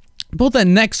put their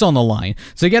necks on the line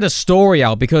to get a story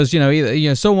out because, you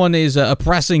know, someone is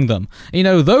oppressing them. You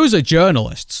know, those are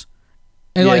journalists.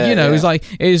 And so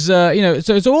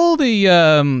all the,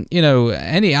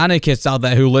 any anarchists out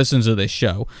there who listen to this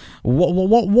show,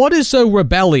 what is so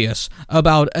rebellious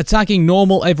about attacking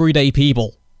normal everyday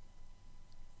people?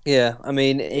 Yeah, I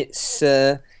mean, it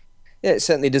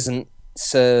certainly doesn't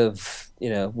serve, you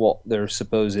know, what they're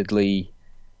supposedly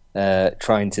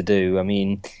trying to do. I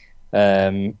mean,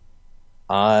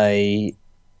 I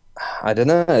don't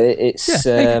know. It's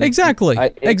exactly.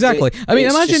 I mean,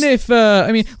 imagine if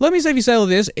let me say if you say all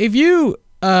this. If you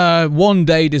one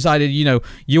day decided, you know,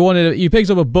 you picked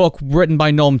up a book written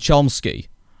by Noam Chomsky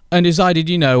and decided,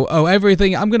 you know,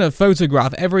 I'm going to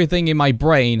photograph everything in my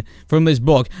brain from this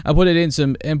book and put it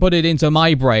into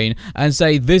my brain and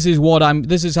say this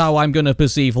is how I'm going to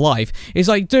perceive life. It's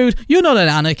like, dude, you're not an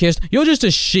anarchist. You're just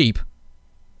a sheep.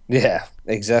 Yeah,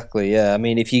 exactly. Yeah, I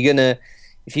mean, if you're gonna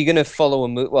if you're going to follow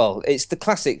well, it's the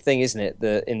classic thing, isn't it?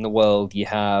 That in the world you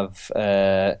have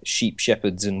sheep,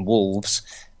 shepherds, and wolves.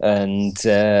 And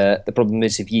the problem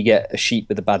is, if you get a sheep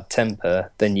with a bad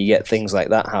temper, then you get things like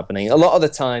that happening. A lot of the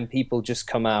time, people just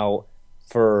come out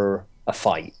for a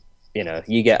fight.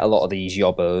 You get a lot of these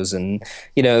yobbos, and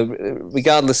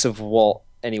regardless of what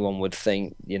anyone would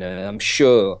think, I'm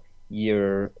sure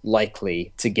you're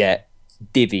likely to get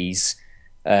divvies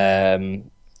in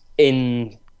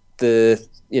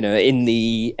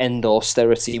the end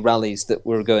austerity rallies that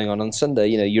were going on Sunday.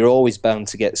 You're always bound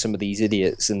to get some of these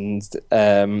idiots, and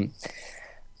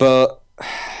but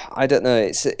I don't know.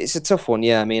 It's a tough one.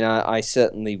 Yeah, I mean, I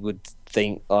certainly would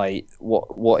think, like,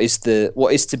 what is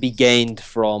to be gained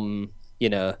from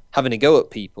having a go at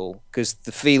people, because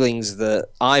the feelings that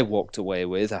I walked away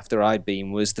with after I'd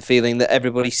been was the feeling that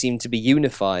everybody seemed to be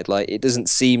unified. Like, it doesn't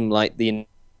seem like the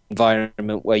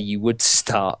environment where you would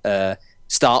start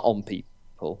on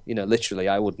people. Literally,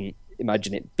 I wouldn't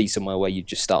imagine it be somewhere where you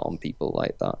just start on people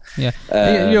like that. Yeah.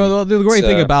 The great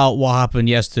thing about what happened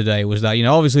yesterday was that,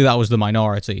 obviously that was the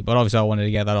minority, but obviously I wanted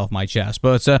to get that off my chest.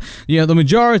 But, the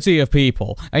majority of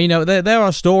people, and, there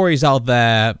are stories out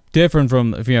there different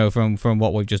from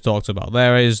what we've just talked about.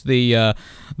 There is the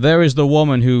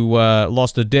woman who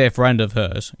lost a dear friend of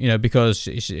hers, because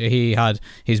he had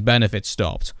his benefits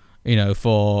stopped.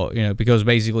 Because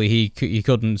basically he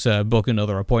couldn't book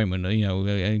another appointment,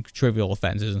 trivial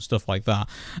offences and stuff like that.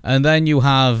 And then you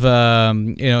have,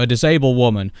 a disabled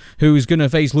woman who's going to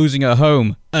face losing her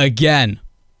home again.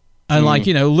 And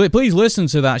please listen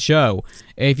to that show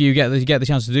if you get the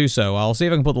chance to do so. I'll see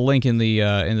if I can put the link in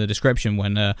the description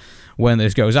when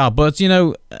this goes out. But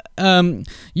you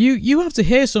have to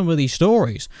hear some of these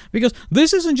stories, because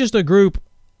this isn't just a group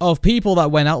of people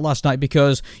that went out last night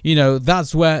because,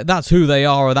 that's who they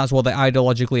are, or that's what they're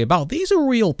ideologically about. These are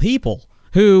real people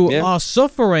who are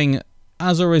suffering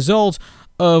as a result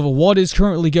of what is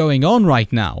currently going on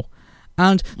right now.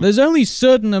 And there's only a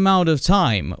certain amount of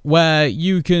time where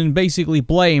you can basically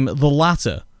blame the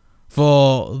latter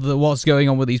for what's going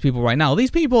on with these people right now.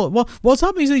 These people, what's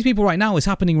happening to these people right now is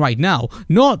happening right now,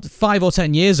 not 5 or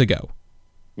 10 years ago.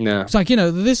 No. It's like,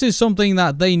 this is something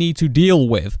that they need to deal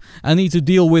with, and need to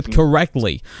deal with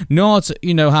correctly. Not,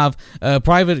 have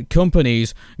private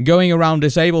companies going around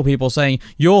disabled people saying,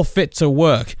 you're fit to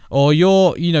work, or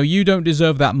you don't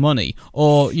deserve that money,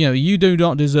 or, you do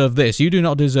not deserve this, you do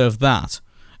not deserve that.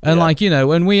 And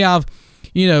and we have,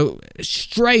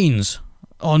 strains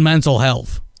on mental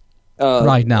health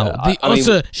right now.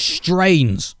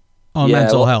 Strains on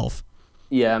mental health.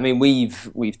 Yeah, I mean,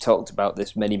 we've talked about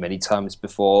this many times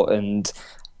before, and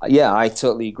I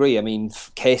totally agree. I mean,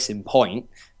 case in point,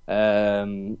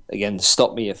 again,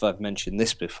 stop me if I've mentioned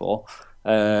this before.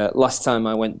 Last time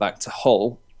I went back to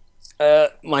Hull,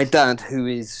 my dad, who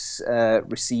is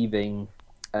receiving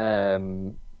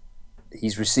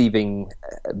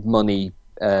money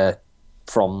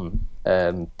from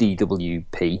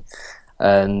DWP,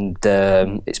 and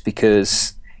it's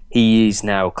because he is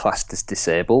now classed as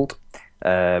disabled.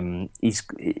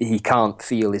 He can't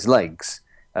feel his legs.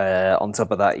 On top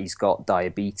of that, he's got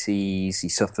diabetes. He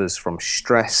suffers from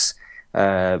stress.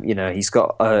 He's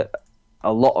got a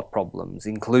lot of problems,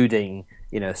 including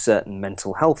certain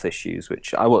mental health issues,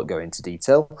 which I won't go into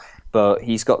detail. But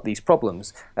he's got these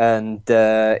problems, and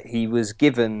he was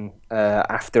given,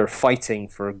 after fighting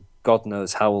for God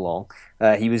knows how long,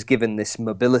 he was given this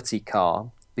mobility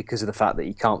car because of the fact that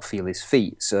he can't feel his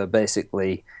feet. So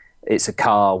basically, it's a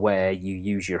car where you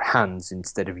use your hands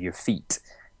instead of your feet,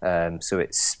 so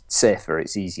it's safer.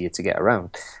 It's easier to get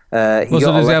around. So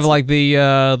does he have like the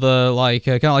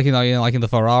kind of like in the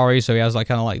Ferrari? So he has like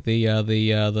kind of like the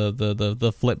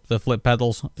flip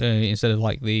pedals instead of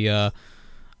like the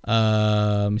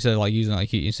instead of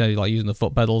using the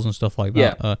foot pedals and stuff like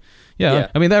that.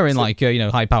 Yeah. I mean, they're in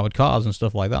high powered cars and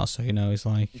stuff like that. So it's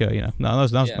like no,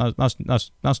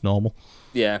 that's normal.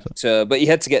 Yeah. So, but he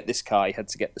had to get this car. He had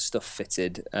to get the stuff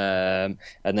fitted, and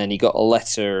then he got a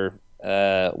letter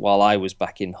while I was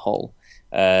back in Hull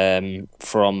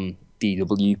from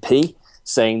DWP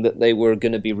saying that they were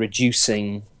going to be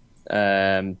reducing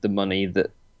the money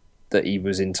that he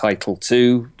was entitled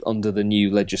to under the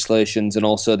new legislations, and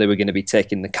also they were going to be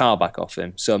taking the car back off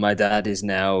him. So my dad is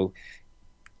now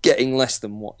getting less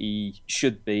than what he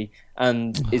should be,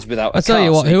 and is without a car. I tell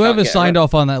you what, so whoever signed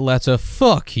off on that letter,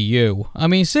 fuck you. I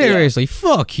mean, seriously,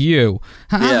 fuck you.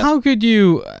 How could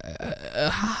you?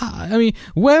 I mean,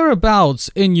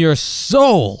 whereabouts in your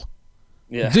soul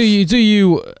do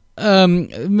you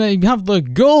have the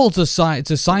goal to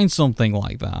sign something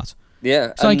like that?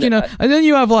 Yeah, It's like, and then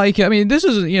you have like, I mean, this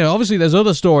is, obviously there's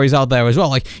other stories out there as well,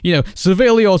 like,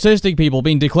 severely autistic people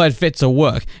being declared fit to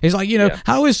work. It's like,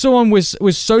 how is someone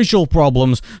with social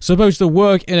problems supposed to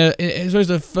work supposed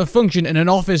to function in an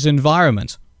office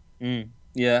environment?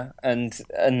 Yeah, and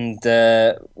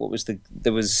what was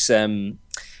there was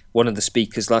one of the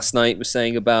speakers last night was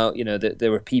saying about, that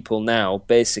there are people now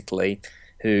basically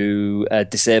who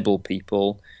disabled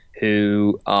people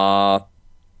who are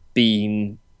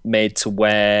being made to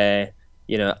wear,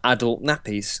 adult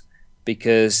nappies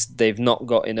because they've not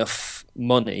got enough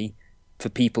money for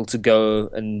people to go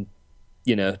and,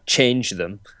 change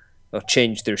them or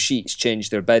change their sheets, change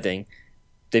their bedding.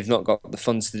 They've not got the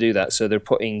funds to do that. So they're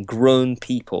putting grown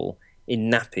people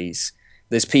in nappies.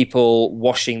 There's people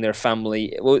washing their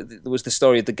family. Well, there was the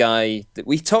story of the guy that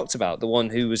we talked about, the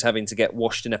one who was having to get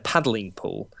washed in a paddling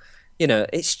pool.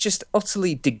 It's just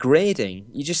utterly degrading.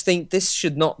 You just think this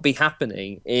should not be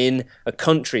happening in a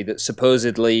country that's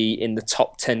supposedly in the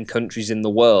top 10 countries in the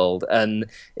world, and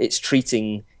it's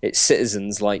treating its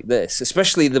citizens like this,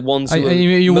 especially the ones who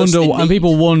and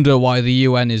people wonder why the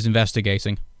UN is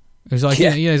investigating. It's like,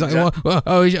 it's like,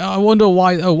 I wonder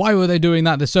why. Oh, why were they doing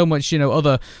that? There's so much,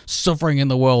 other suffering in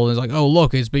the world. It's like, oh,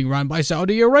 look, it's being run by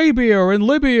Saudi Arabia and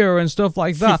Libya and stuff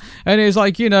like that. And it's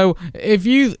like, if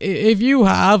you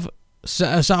have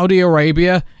Saudi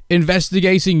Arabia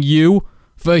investigating you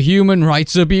for human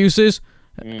rights abuses.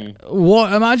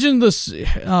 What? Imagine this.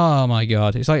 Oh my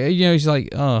God! It's like it's like.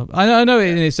 Oh, I know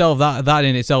in itself that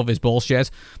in itself is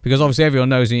bullshit, because obviously everyone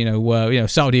knows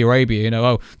Saudi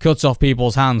Arabia cuts off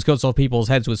people's hands, cuts off people's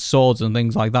heads with swords and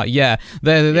things like that. Yeah,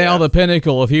 they are the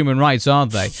pinnacle of human rights,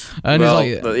 aren't they? And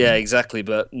it's like, yeah, exactly.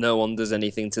 But no one does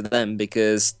anything to them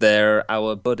because they're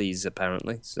our buddies,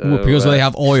 apparently. So because they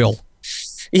have oil.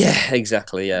 Yeah,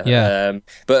 exactly. Yeah.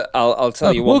 But I'll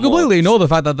tell you. We'll completely ignore the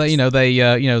fact that the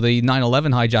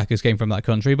 9/11 hijackers came from that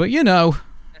country, but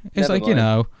it's like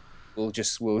mind. We'll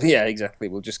just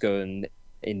go and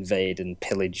invade and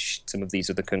pillage some of these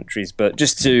other countries. But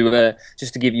just to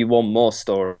give you one more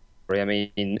story. I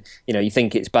mean, you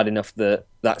think it's bad enough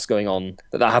that's going on,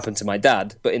 that happened to my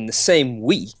dad, but in the same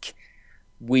week,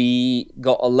 we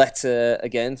got a letter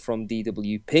again from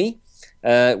DWP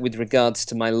with regards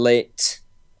to my late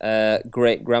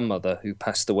great-grandmother who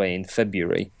passed away in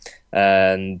February,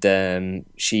 and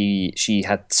she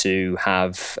had to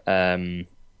have a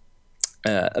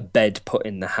bed put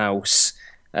in the house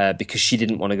because she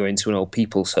didn't want to go into an old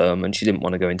people's home and she didn't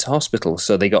want to go into hospital.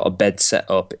 So they got a bed set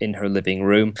up in her living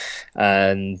room,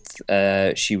 and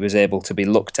she was able to be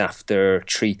looked after,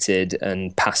 treated,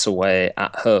 and pass away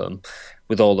at home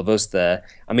with all of us there.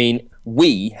 I mean,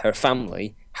 her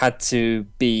family, had to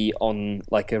be on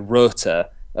like a rota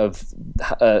of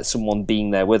someone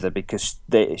being there with her because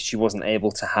she wasn't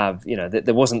able to have,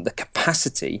 there wasn't the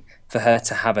capacity for her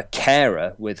to have a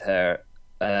carer with her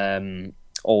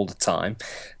all the time.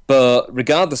 But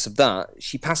regardless of that,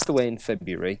 she passed away in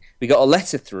February. We got a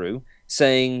letter through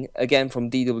saying, again from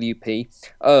DWP,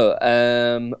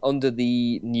 under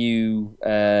the new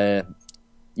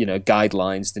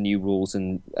guidelines, the new rules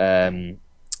and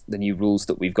the new rules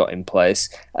that we've got in place,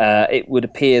 it would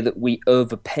appear that we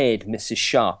overpaid Mrs.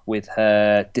 Sharp with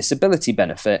her disability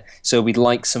benefit, so we'd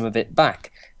like some of it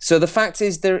back. So the fact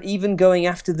is, they're even going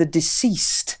after the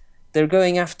deceased. They're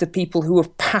going after people who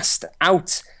have passed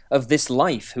out of this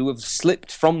life, who have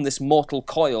slipped from this mortal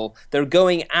coil. They're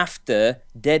going after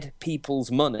dead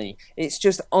people's money. It's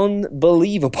just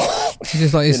unbelievable.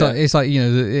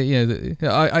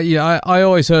 I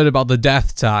always heard about the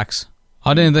death tax.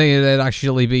 I didn't think it'd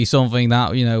actually be something that,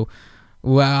 I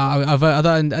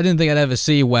didn't think I'd ever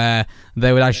see where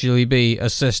there would actually be a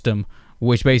system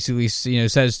which basically,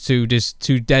 says to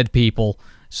dead people,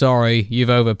 sorry, you've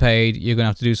overpaid, you're going to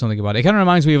have to do something about it. It kind of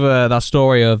reminds me of that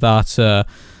story of that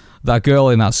girl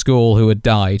in that school who had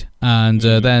died, and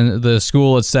then the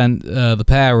school had sent the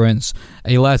parents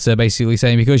a letter basically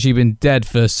saying because she'd been dead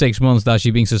for 6 months that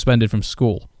she'd been suspended from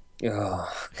school.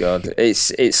 Oh God,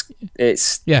 it's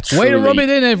yeah. Truly, way to rub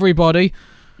it in, everybody.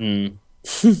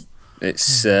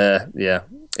 It's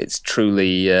it's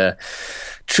truly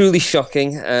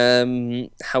shocking.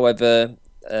 However,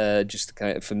 just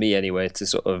kind of, for me anyway, to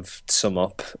sort of sum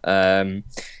up, there's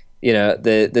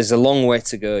a long way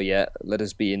to go yet. Let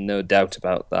us be in no doubt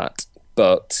about that.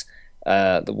 But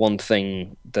the one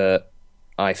thing that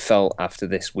I felt after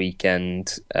this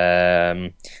weekend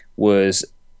was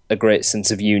a great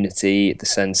sense of unity, the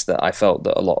sense that I felt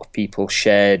that a lot of people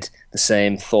shared the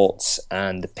same thoughts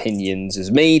and opinions as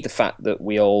me, the fact that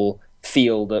we all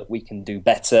feel that we can do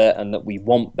better and that we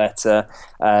want better,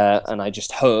 and I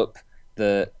just hope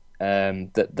that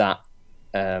that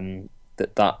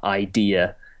that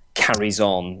idea carries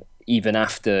on even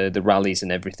after the rallies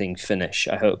and everything finish.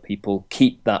 I hope people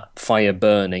keep that fire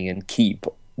burning and keep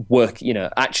work.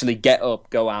 Actually get up,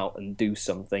 go out, and do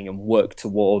something, and work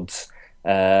towards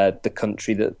the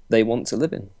country that they want to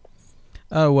live in.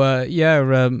 Oh,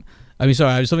 yeah. I mean,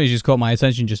 sorry, something just caught my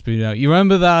attention just now. You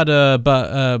remember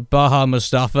that Baha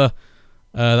Mustafa,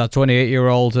 that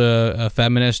 28-year-old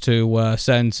feminist who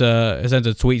sent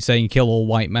a tweet saying "kill all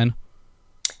white men"?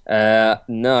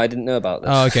 No, I didn't know about this.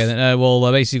 Oh, okay.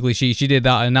 Then, basically, she did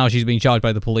that, and now she's being charged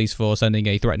by the police for sending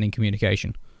a threatening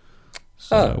communication.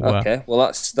 So, okay. Well,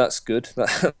 that's good.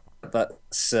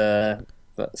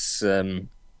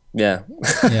 Yeah.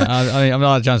 Yeah, I've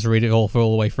not had a chance to read it all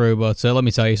the way through, but let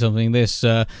me tell you something. This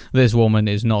woman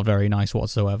is not very nice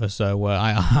whatsoever. So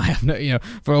I have no,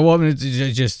 for a woman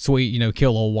to just tweet,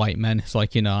 kill all white men. It's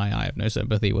like, I have no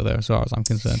sympathy with her as far as I'm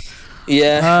concerned.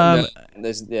 Yeah.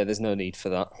 There's no need for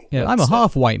that. Yeah, I'm a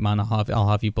half white man. I'll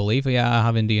have you believe. Yeah, I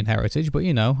have Indian heritage, but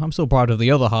I'm still proud of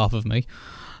the other half of me.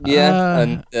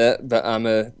 Yeah, but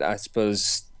I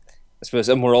suppose,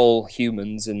 and we're all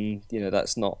humans, and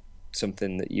that's not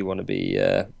something that you want to be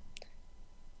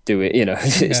doing.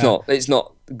 It's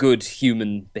not good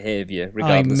human behavior,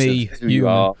 regardless of who you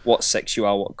are, what sex you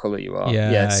are, what color you are.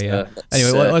 Yeah.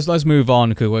 Anyway, let's move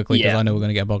on quickly, because I know we're going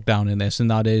to get bogged down in this, and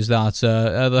that is that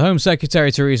the Home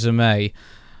Secretary Theresa May.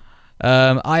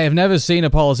 I have never seen a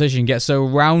politician get so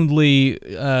roundly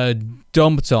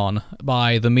dumped on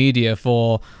by the media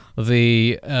for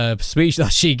the speech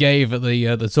that she gave at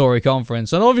the Tory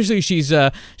conference, and obviously she's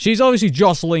obviously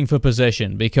jostling for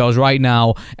position, because right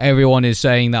now everyone is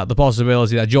saying that the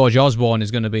possibility that George Osborne is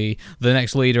going to be the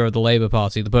next leader of the Labour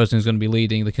Party, the person who's going to be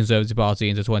leading the Conservative Party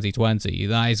into 2020,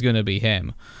 that is going to be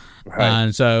him. Right.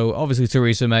 And so obviously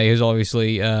Theresa May has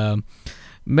obviously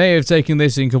may have taken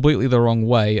this in completely the wrong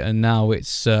way, and now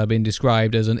it's been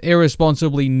described as an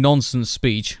irresponsibly nonsense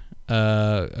speech,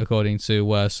 according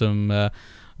to some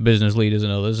business leaders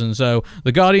and others. And so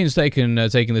the Guardian's taken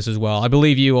this as well. I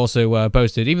believe you also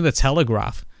posted. Even the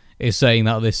Telegraph is saying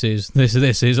that this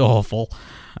is awful.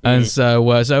 And so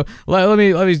let's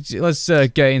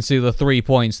get into the 3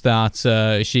 points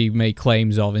that she made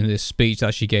claims of in this speech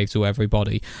that she gave to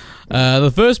everybody.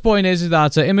 The first point is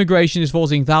that immigration is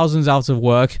forcing thousands out of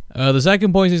work. The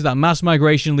second point is that mass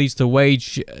migration leads to the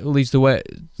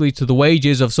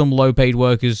wages of some low-paid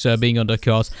workers being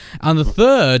undercut. And the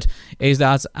third is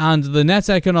that the net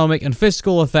economic and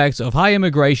fiscal effect of high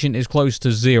immigration is close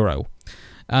to zero.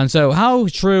 And so how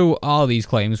true are these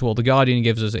claims? Well, The Guardian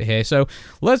gives us it here. So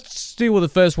let's deal with the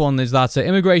first one, is that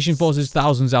immigration forces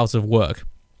thousands out of work.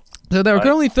 So there are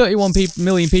currently 31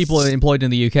 million people employed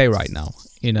in the UK right now.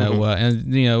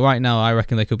 And right now I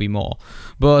reckon there could be more.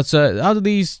 But out of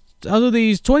these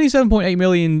 27.8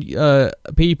 million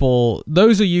people,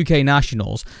 those are UK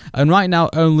nationals, and right now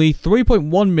only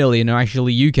 3.1 million are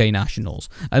actually UK nationals,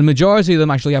 and majority of them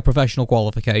actually have professional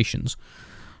qualifications.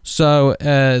 So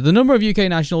the number of UK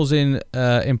nationals in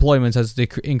employment has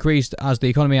increased as the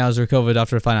economy has recovered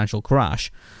after a financial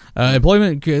crash.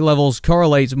 Employment levels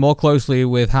correlate more closely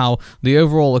with how the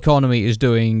overall economy is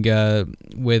doing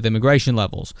with immigration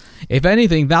levels. If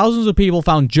anything, thousands of people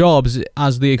found jobs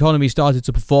as the economy started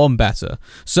to perform better.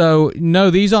 So no,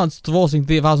 these aren't forcing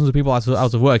thousands of people out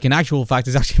of work. In actual fact,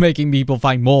 it's actually making people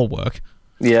find more work.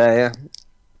 Yeah.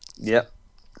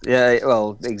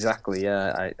 Well, exactly.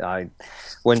 Yeah, I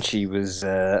when she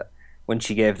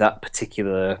gave that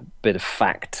particular bit of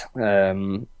fact.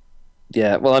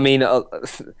 Yeah, well, I mean,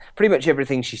 pretty much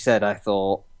everything she said, I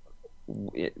thought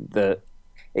that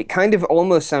it kind of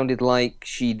almost sounded like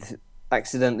she'd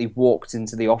accidentally walked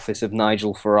into the office of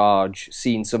Nigel Farage,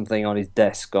 seen something on his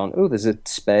desk, gone, oh, there's a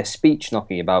spare speech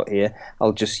knocking about here,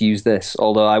 I'll just use this.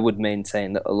 Although I would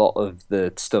maintain that a lot of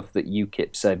the stuff that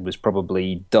UKIP said was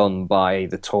probably done by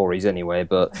the Tories anyway,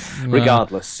 but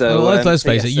regardless. So let's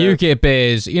face it, UKIP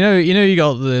is, you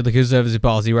got the Conservative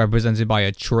Party represented by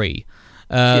a tree.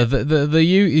 The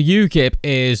UKIP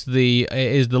is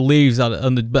the leaves that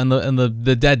and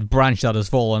the dead branch that has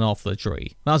fallen off the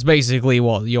tree. That's basically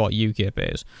what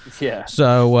UKIP is. Yeah.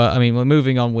 So I mean, we're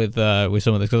moving on with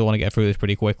some of this because I want to get through this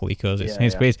pretty quickly because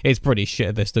it's pretty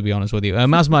shit. This, to be honest with you,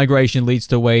 mass migration leads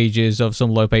to wages of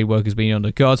some low-paid workers being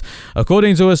undercut.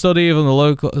 According to a study from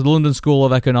the London School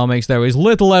of Economics, there is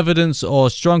little evidence or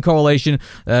strong correlation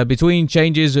between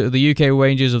changes of the UK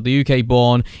wages of the UK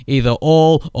born, either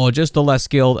all or just the less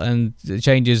skilled, and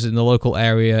changes in the local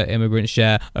area immigrant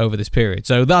share over this period.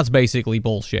 So that's basically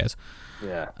bullshit.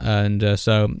 Yeah. And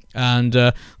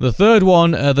the third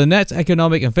one, the net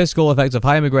economic and fiscal effect of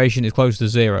high immigration is close to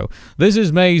zero. This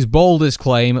is May's boldest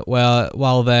claim, where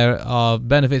while there are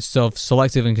benefits of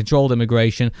selective and controlled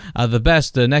immigration, at the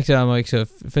best, the net economic and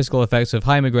fiscal effects of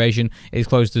high immigration is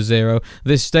close to zero.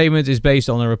 This statement is based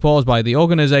on a report by the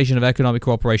Organization of Economic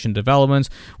Cooperation and Development,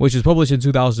 which was published in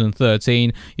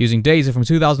 2013, using data from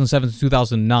 2007 to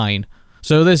 2009.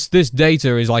 So this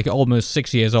data is like almost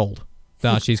 6 years old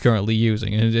that she's currently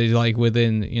using, and it's like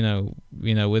within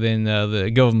within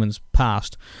the government's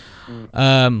past.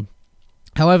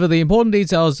 However, the important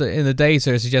details in the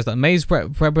data suggest that May's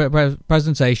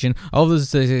presentation of the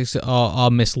statistics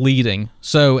are misleading.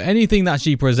 So anything that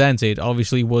she presented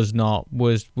obviously was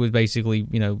basically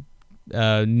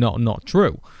not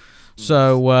true.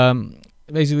 So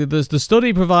basically, the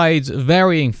study provides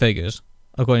varying figures.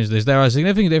 According to this, there are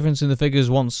significant differences in the figures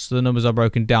once the numbers are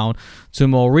broken down to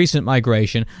more recent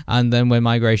migration, and then when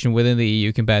migration within the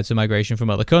EU compared to migration from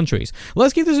other countries.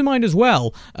 Let's keep this in mind as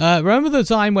well. Remember the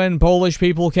time when Polish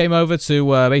people came over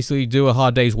to basically do a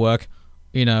hard day's work,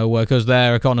 because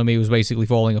their economy was basically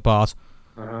falling apart.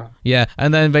 Yeah,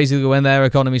 and then basically when their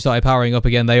economy started powering up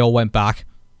again, they all went back.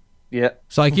 Yeah.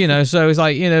 It's like, so it's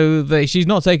like, she's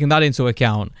not taking that into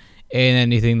account in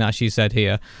anything that she said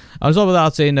here. On top of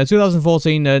that, in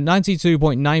 2014,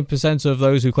 92.9% of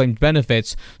those who claimed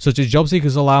benefits, such as job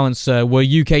seekers allowance, were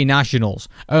UK nationals,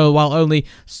 while only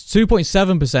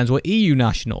 2.7% were EU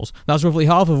nationals. That's roughly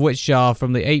half of which are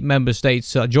from the 8 member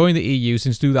states that joined the EU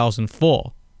since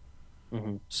 2004.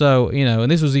 So, and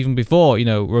this was even before,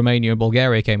 Romania and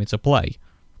Bulgaria came into play.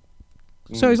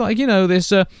 So it's like,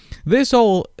 this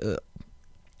whole...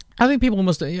 I think people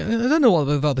must... I don't know what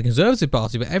about the Conservative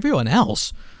Party, but everyone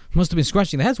else must have been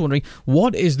scratching their heads wondering,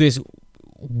 what is this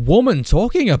woman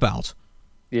talking about?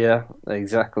 Yeah,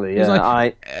 exactly. Yeah,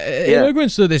 like,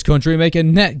 immigrants to this country make a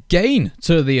net gain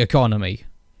to the economy,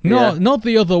 not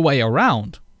the other way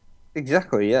around.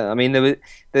 Exactly. Yeah. I mean,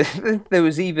 there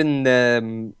was even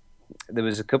there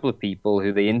was a couple of people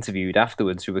who they interviewed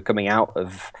afterwards who were coming out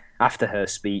of after her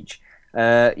speech.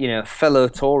 Fellow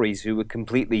Tories who were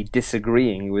completely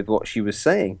disagreeing with what she was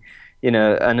saying, and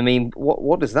I mean,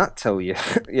 what does that tell you?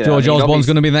 George Osborne's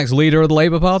going to be the next leader of the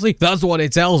Labour Party. That's what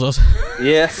it tells us.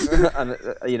 Yes, and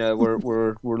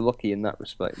we're lucky in that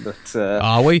respect. But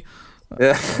are we?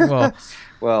 Yeah.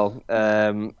 Well,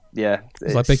 yeah.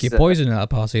 It's like pick your poison in that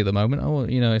party at the moment. Oh,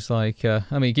 it's like I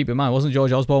mean, keep in mind, wasn't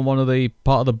George Osborne one of the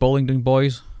part of the Bullingdon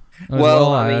Boys?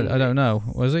 Well, I don't know.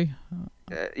 Was he?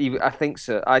 I think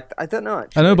so. I don't know,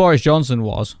 actually. I know Boris Johnson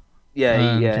was.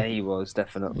 Yeah, he was,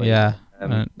 definitely. Yeah.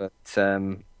 But it's... I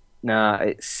mean,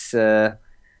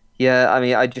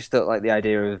 I just don't like the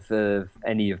idea of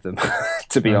any of them,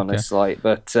 to be honest.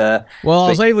 But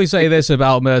I'll safely say this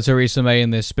about Theresa May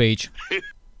in this speech.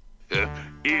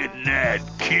 Isn't that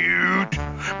cute?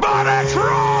 But it's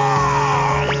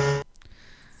wrong!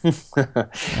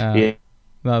 Yeah.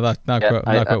 No,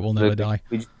 that quote will never die.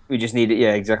 We just needed,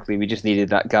 exactly. We just needed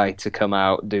that guy to come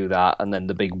out, do that, and then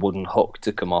the big wooden hook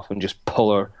to come off and just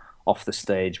pull her off the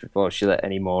stage before she let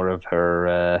any more of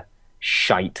her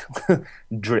shite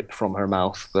drip from her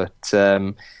mouth. But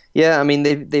I mean,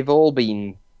 they've all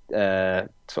been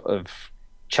sort of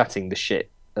chatting the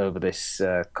shit over this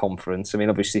conference. I mean,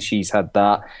 obviously she's had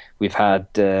that. We've had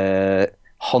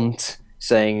Hunt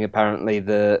saying apparently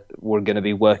that we're going to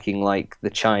be working like the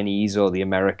Chinese or the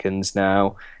Americans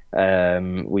now.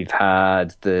 We've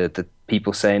had the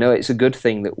people saying, it's a good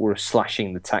thing that we're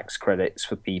slashing the tax credits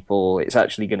for people. It's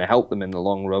actually going to help them in the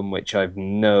long run, which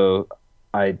that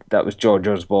was George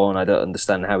Osborne. I don't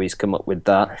understand how he's come up with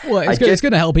that. Well, it's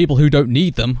going to help people who don't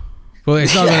need them. But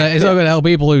it's not going to help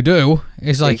people who do.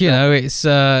 It's like, it's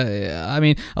I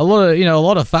mean, a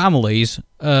lot of families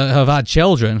have had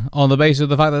children on the basis of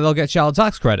the fact that they'll get child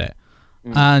tax credit.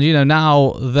 And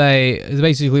now they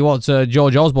basically what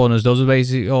George Osborne has done is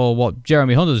basically, or what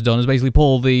Jeremy Hunt has done is basically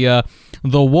pull the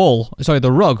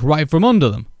rug right from under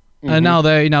them. And now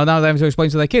they're having to explain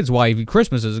to their kids why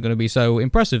Christmas isn't going to be so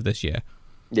impressive this year.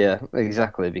 Yeah,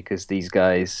 exactly, because these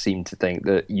guys seem to think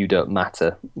that you don't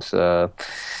matter. So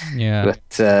yeah,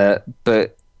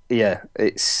 but yeah,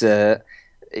 it's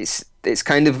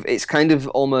kind of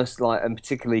almost like, and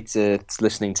particularly to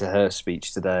listening to her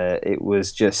speech today, it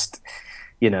was just,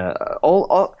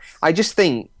 I just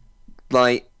think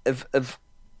like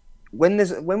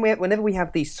whenever we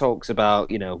have these talks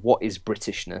about what is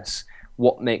Britishness,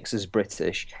 what makes us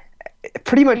British,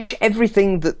 pretty much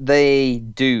everything that they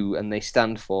do and they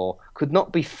stand for could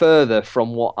not be further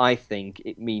from what I think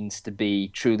it means to be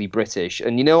truly British.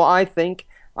 And what I think?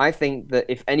 I think that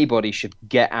if anybody should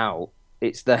get out,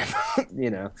 it's them.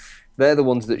 They're the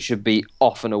ones that should be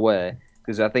off and away,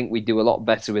 because I think we do a lot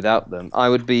better without them. I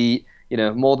would be,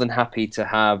 more than happy to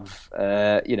have,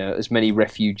 as many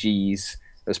refugees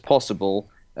as possible,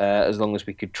 as long as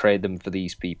we could trade them for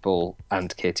these people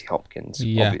and Katie Hopkins,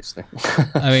 obviously.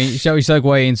 I mean, shall we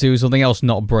segue into something else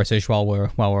not British while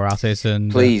we're at it?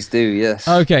 And please do, yes.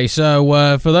 Okay,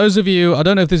 so for those of you, I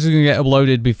don't know if this is going to get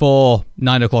uploaded before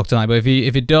 9 o'clock tonight, but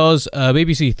if it does,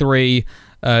 BBC 3,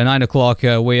 9 o'clock,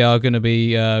 we are going to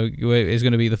be is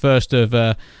going to be the first of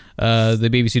the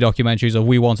BBC documentaries of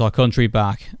We Want Our Country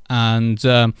Back, and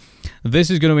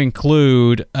this is going to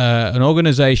include an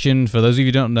organisation, for those of you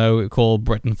who don't know, called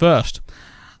Britain First.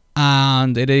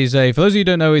 And it is for those of you who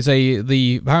don't know, it's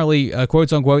the apparently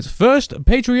quote unquote first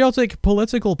patriotic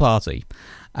political party,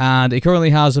 and it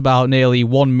currently has about nearly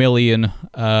 1 million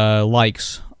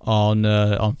likes on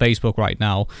Facebook right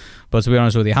now. But to be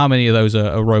honest with you, how many of those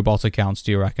are robot accounts,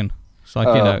 do you reckon? It's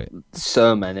like,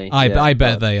 so many. I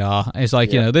bet they are. It's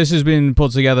like, this has been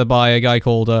put together by a guy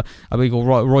called, I believe,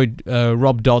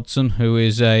 Rob Dodson, who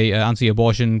is a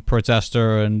anti-abortion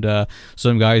protester, and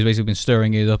some guy who's basically been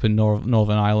stirring it up in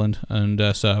Northern Ireland, and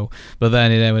but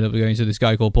then it ended up going to this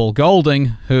guy called Paul Golding,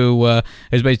 who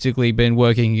has basically been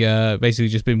working,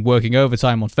 just been working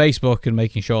overtime on Facebook and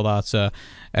making sure that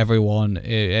everyone,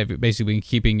 basically been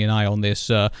keeping an eye on this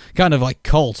kind of like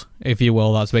cult, if you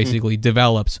will, that's basically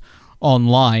developed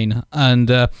online.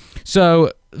 And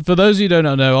so for those of you who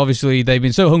don't know, obviously they've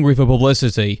been so hungry for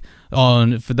publicity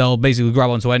they'll basically grab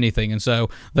onto anything, and so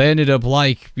they ended up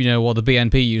like what the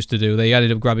BNP used to do. They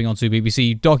ended up grabbing onto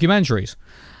BBC documentaries,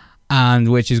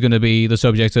 and which is going to be the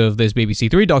subject of this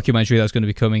BBC 3 documentary that's going to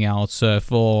be coming out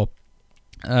for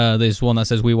this one that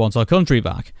says We Want Our Country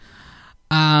Back.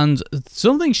 And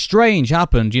something strange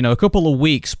happened, a couple of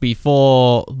weeks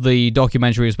before the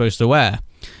documentary was supposed to air.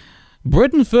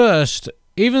 Britain First,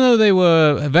 even though they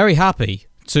were very happy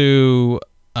to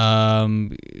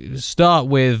start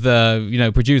with,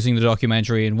 producing the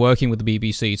documentary and working with the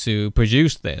BBC to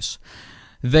produce this,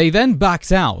 they then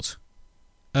backed out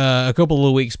a couple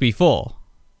of weeks before.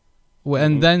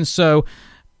 And then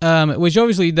which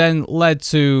obviously then led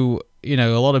to,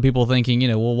 a lot of people thinking,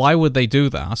 well, why would they do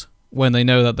that when they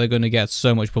know that they're going to get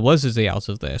so much publicity out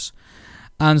of this?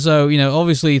 And so,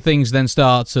 obviously things then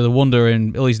start to wonder,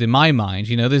 at least in my mind,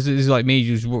 this is like me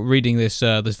just reading this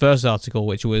first article,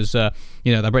 which was, that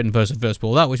Britain first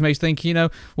pulled out, which makes me think,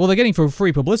 well, they're getting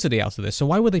free publicity out of this, so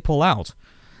why would they pull out?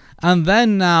 And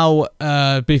then now,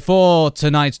 before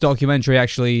tonight's documentary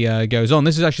actually goes on,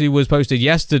 this actually was posted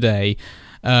yesterday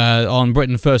on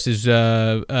Britain First's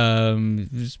Facebook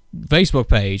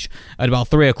page at about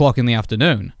 3 o'clock in the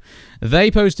afternoon. They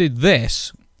posted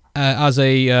this as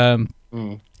a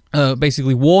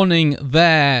basically warning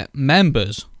their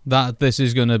members that this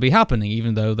is going to be happening,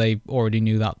 even though they already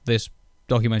knew that this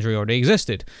documentary already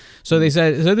existed. So they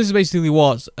said, so this is basically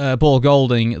what Paul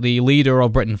Golding, the leader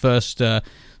of Britain First,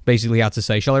 basically had to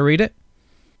say. Shall I read it?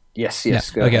 Yes, yeah.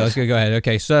 Go ahead. Let's go ahead.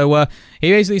 Okay, so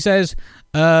he basically says,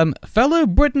 fellow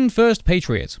Britain First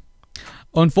patriots,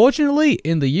 unfortunately,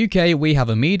 in the UK, we have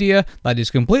a media that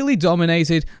is completely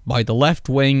dominated by the left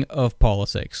wing of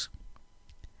politics.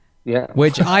 Yeah.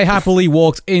 Which I happily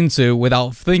walked into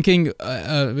without thinking,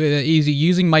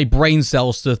 using my brain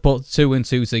cells to put two and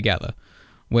two together.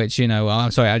 Which, I'm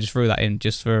sorry, I just threw that in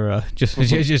just for,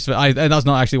 and that's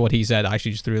not actually what he said. I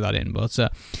actually just threw that in. But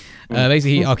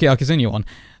basically, okay, I'll continue on.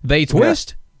 They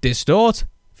twist, distort,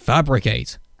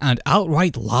 fabricate, and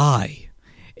outright lie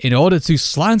in order to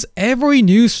slant every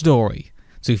news story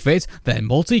to fit their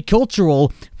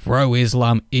multicultural,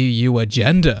 pro-Islam EU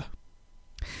agenda.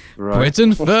 Right.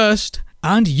 Britain First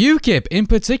and UKIP in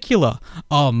particular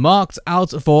are marked out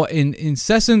for an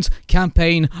incessant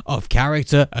campaign of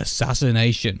character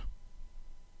assassination.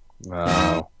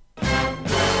 Wow.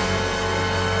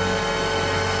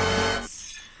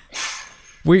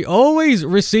 We always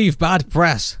receive bad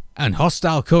press and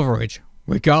hostile coverage,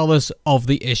 regardless of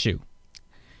the issue.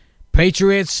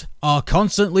 Patriots are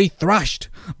constantly thrashed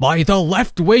by the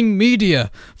left-wing media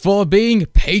for being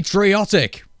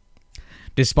patriotic.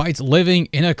 Despite living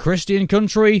in a Christian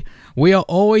country, we are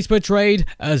always portrayed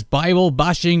as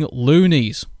Bible-bashing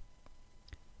loonies.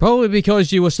 Probably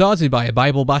because you were started by a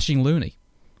Bible-bashing loony.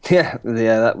 Yeah,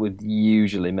 that would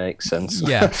usually make sense.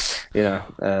 Yeah.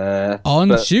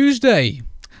 On Tuesday,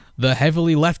 the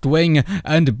heavily left-wing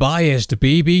and biased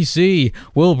BBC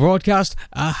will broadcast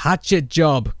a hatchet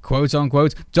job,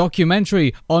 quote-unquote,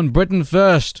 documentary on Britain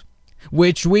First,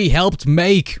 which we helped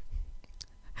make.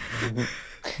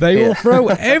 They will throw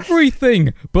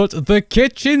everything but the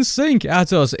kitchen sink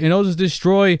at us in order to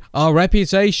destroy our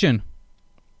reputation.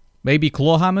 maybe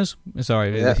claw hammers.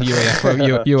 Sorry,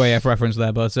 UAF reference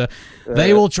there, but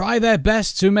they will try their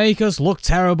best to make us look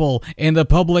terrible in the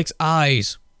public's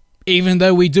eyes, even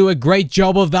though we do a great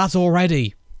job of that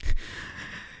already.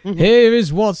 Here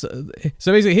is what's...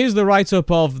 So basically, here's the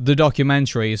write-up of the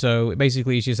documentary. So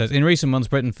basically, she says, in recent months,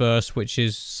 Britain First, which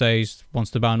wants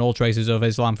to ban all traces of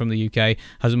Islam from the UK,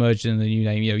 has emerged in the new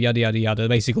name, yada, yada, yada.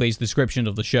 Basically, it's the description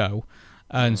of the show.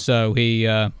 And so he...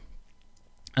 And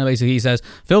basically, he says,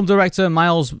 film director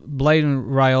Miles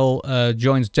Bladen-Ryle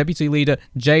joins deputy leader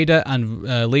Jada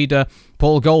and leader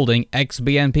Paul Golding,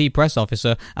 ex-BNP press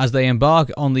officer, as they embark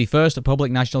on the first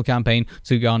public national campaign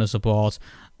to garner support.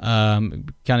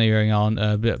 Carrying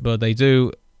on, but they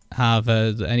do have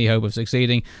any hope of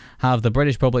succeeding. Have the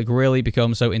British public really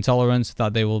become so intolerant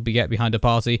that they will get behind a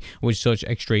party with such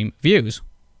extreme views?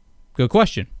 Good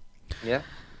question. Yeah.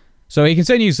 So he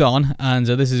continues on, and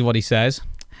this is what he says.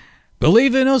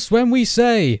 Believe in us when we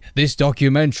say this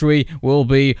documentary will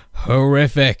be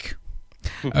horrific.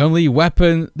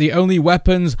 The only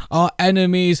weapons our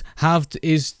enemies have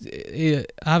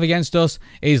against us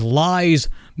is lies,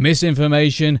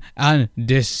 misinformation, and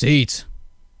deceit.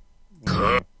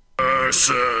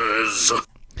 Curses.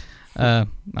 I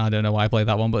don't know why I played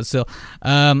that one, but still.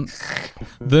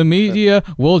 The media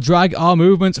will drag our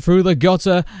movement through the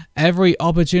gutter every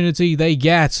opportunity they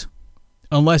get,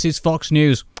 unless it's Fox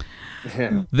News.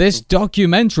 This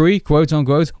documentary, quote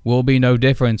unquote, will be no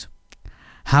different.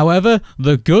 However,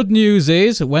 the good news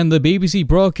is when the BBC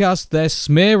broadcast their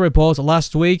smear report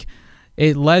last week,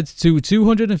 it led to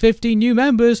 250 new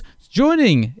members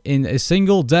joining in a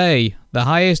single day, the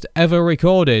highest ever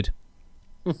recorded.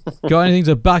 Got anything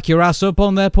to back your ass up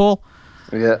on there, Paul?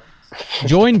 Yeah.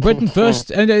 Join Britain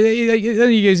First, and then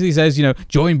he usually says,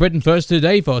 join Britain First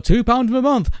today for £2 a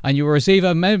month, and you will receive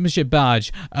a membership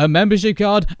badge, a membership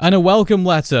card, and a welcome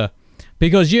letter.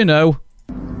 Because,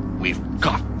 We've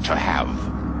got to have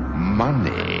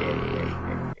money.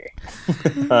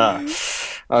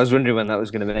 I was wondering when that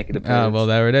was going to make it appearance. Oh, well,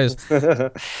 there it is.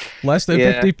 Less than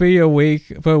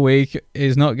 50p per week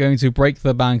is not going to break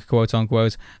the bank, quote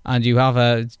unquote, and you have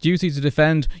a duty to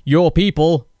defend your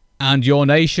people and your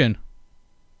nation.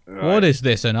 Right. What is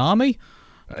this, an army?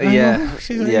 Yeah.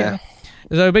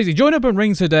 So basically, join up and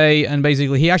ring today, and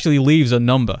basically he actually leaves a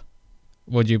number.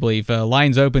 Would you believe?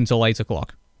 Lines open till 8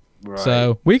 o'clock. Right.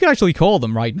 So we could actually call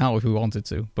them right now if we wanted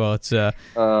to, but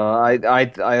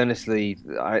I honestly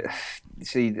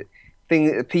see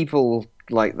people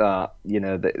like that.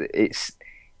 It's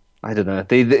I don't know.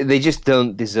 They just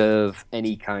don't deserve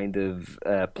any kind of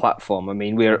platform. I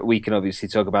mean, we can obviously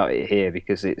talk about it here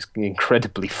because it's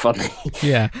incredibly funny.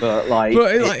 Yeah, but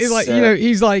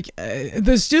he's like,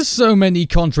 there's just so many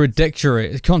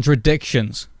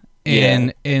contradictions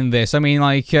in this. I mean,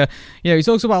 he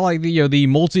talks about the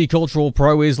multicultural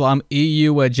pro-Islam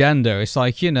EU agenda. It's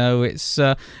like, it's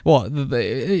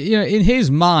in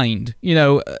his mind,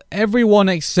 everyone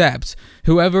except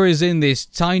whoever is in this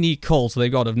tiny cult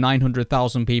they've got of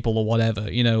 900,000 people or whatever,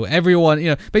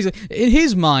 everyone, basically in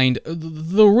his mind,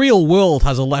 the real world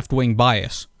has a left-wing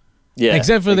bias. Yeah,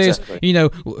 except for this,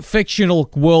 fictional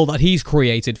world that he's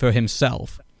created for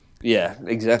himself. Yeah,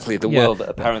 exactly. The world that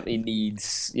apparently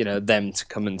needs, them to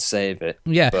come and save it.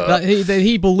 Yeah, that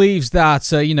he believes that,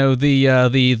 the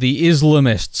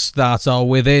Islamists that are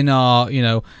within our,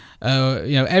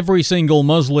 every single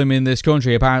Muslim in this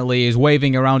country apparently is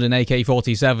waving around an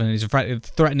AK-47 and is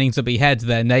threatening to behead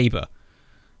their neighbor.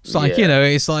 It's like,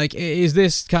 it's like, is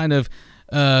this kind of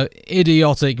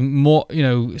idiotic,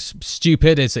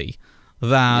 stupidity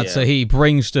that he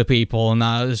brings to people,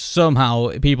 and somehow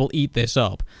people eat this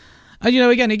up. And,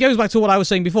 again, it goes back to what I was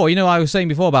saying before. I was saying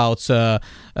before about,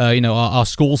 our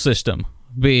school system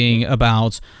being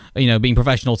about, being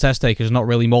professional test takers, not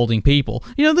really molding people.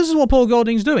 This is what Paul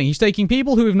Golding's doing. He's taking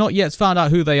people who have not yet found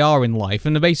out who they are in life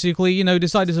and basically,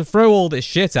 decided to throw all this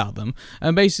shit at them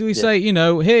and basically say,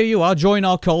 here you are, join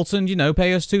our cult and,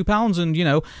 pay us £2 and,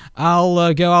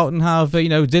 I'll go out and have,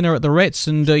 dinner at the Ritz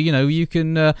and, you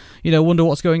can, wonder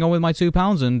what's going on with my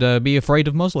 £2 and be afraid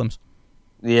of Muslims.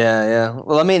 Yeah.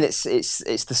 Well, I mean, it's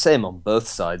the same on both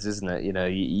sides, isn't it?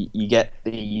 You get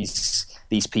these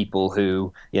people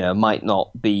who, might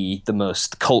not be the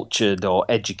most cultured or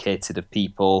educated of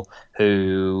people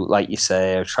who, like you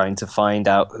say, are trying to find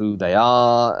out who they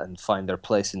are and find their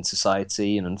place in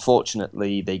society. And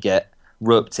unfortunately, they get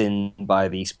roped in by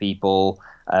these people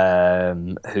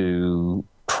who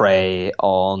prey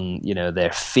on,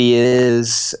 their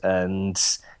fears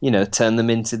and, turn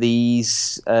them into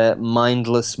these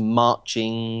mindless,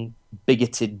 marching,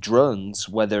 bigoted drones,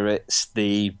 whether it's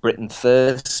the Britain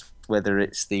First whether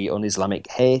it's the un-Islamic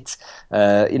hate,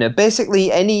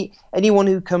 basically anyone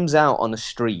who comes out on the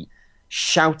street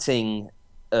shouting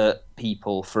at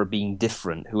people for being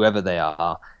different, whoever they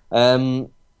are. I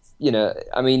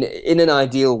mean, in an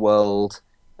ideal world,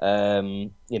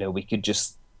 we could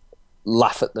just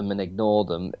laugh at them and ignore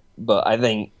them. But I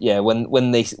think, when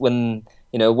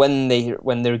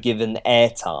they're given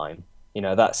airtime,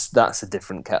 that's a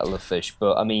different kettle of fish.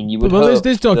 But I mean, you would. Well, there's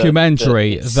this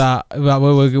documentary that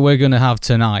we're going to have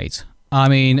tonight. I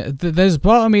mean, there's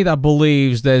part of me that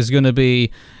believes there's going to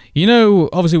be,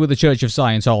 obviously with the Church of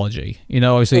Scientology,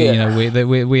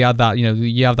 obviously, we had that,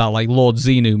 you have that like Lord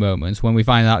Xenu moment when we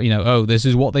find out, oh, this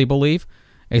is what they believe.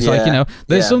 It's like,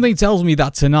 there's something tells me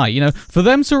that tonight, for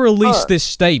them to release this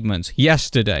statement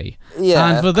yesterday,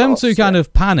 and for them to kind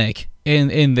of panic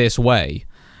in this way,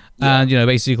 and,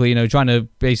 basically, trying to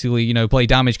play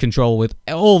damage control with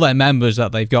all their members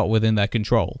that they've got within their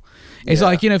control. It's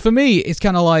like, for me, it's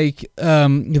kind of like, I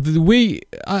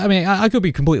could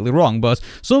be completely wrong, but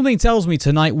something tells me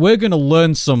tonight we're going to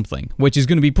learn something, which is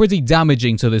going to be pretty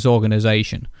damaging to this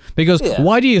organization. Because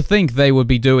why do you think they would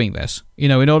be doing this?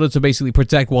 In order to basically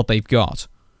protect what they've got.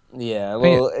 Yeah,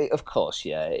 well, of course,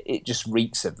 it just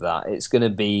reeks of that. It's going to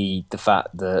be the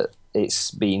fact that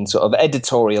it's been sort of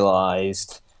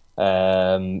editorialized,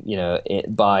 by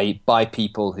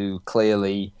people who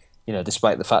clearly,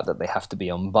 despite the fact that they have to be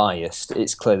unbiased,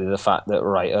 it's clearly the fact that,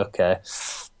 right, okay,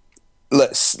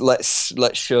 let's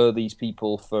show these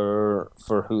people for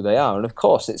who they are. And of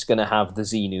course it's going to have the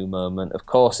Xenu moment. Of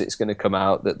course it's going to come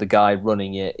out that the guy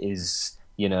running it is,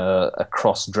 a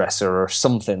cross-dresser or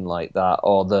something like that,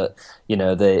 or that,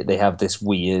 they have this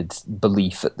weird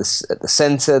belief at the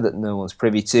center that no one's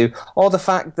privy to, or the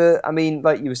fact that, I mean,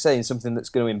 like you were saying, something that's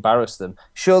going to embarrass them.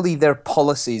 Surely their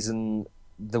policies and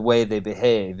the way they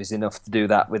behave is enough to do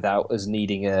that without us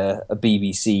needing a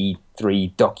BBC 3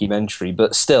 documentary.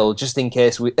 But still, just in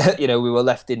case we were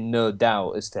left in no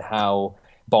doubt as to how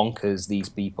bonkers these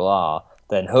people are,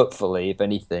 then hopefully, if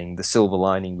anything, the silver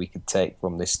lining we could take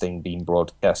from this thing being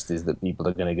broadcast is that people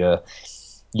are going to go,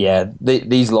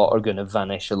 these lot are going to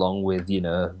vanish along with,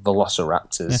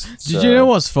 velociraptors. Yeah. So. Did you know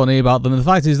what's funny about them? The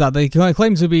fact is that they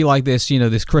claim to be like this,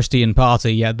 this Christian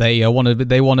party, yet they want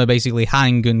to basically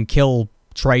hang and kill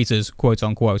traitors, quote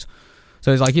unquote.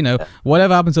 So it's like,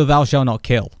 whatever happens to thou shalt not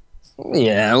kill.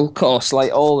 Yeah, of course.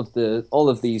 Like all of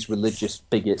these religious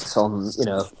bigots on,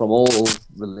 from all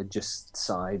religious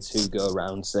sides who go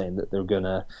around saying that they're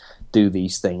gonna do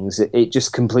these things. It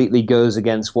just completely goes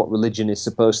against what religion is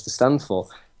supposed to stand for.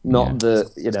 Not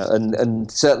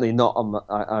and certainly not.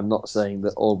 I'm not saying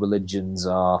that all religions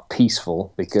are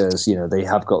peaceful, because they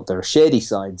have got their shady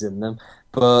sides in them,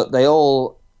 but they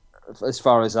all, as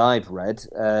far as I've read,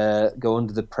 go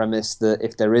under the premise that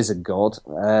if there is a God,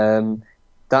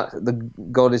 that the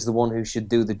God is the one who should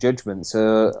do the judgment.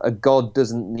 So a God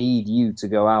doesn't need you to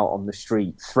go out on the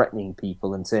street threatening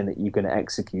people and saying that you're going to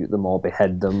execute them or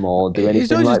behead them or do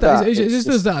anything like that. It just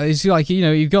does that. It's like,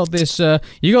 you've got this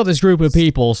group of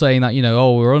people saying that,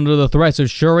 we're under the threat of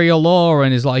Sharia law,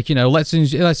 and it's like,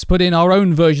 let's put in our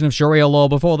own version of Sharia law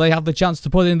before they have the chance to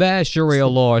put in their Sharia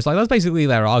law. It's like, that's basically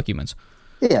their argument.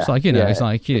 Yeah. It's like, it's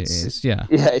like,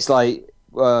 it's like,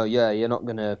 well, you're not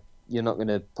going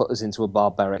to put us into a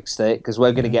barbaric state because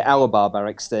we're going to get our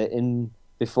barbaric state in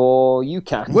before you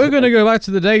can. We're going to go back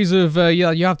to the days of,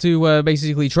 you have to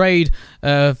basically trade,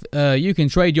 you can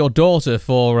trade your daughter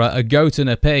for a goat and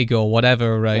a pig or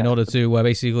whatever in order to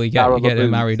basically get her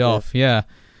married off. Yeah.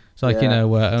 It's like,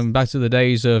 back to the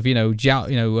days of,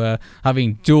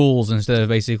 having duels instead of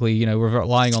basically,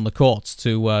 relying on the courts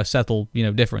to settle,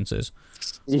 differences.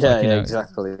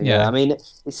 Exactly. Yeah, I mean,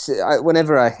 it's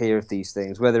whenever I hear of these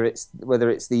things, whether it's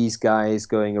these guys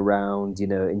going around,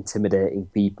 intimidating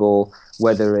people,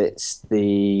 whether it's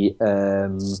the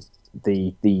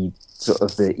sort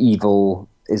of the evil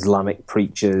Islamic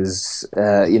preachers,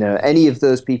 any of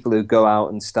those people who go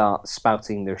out and start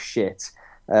spouting their shit.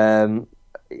 I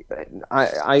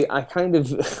kind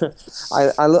of I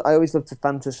always love to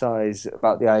fantasize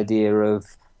about the idea of.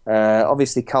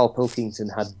 Obviously, Carl Pilkington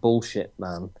had Bullshit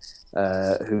Man,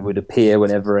 who would appear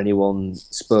whenever anyone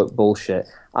spoke bullshit.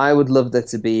 I would love there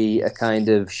to be a kind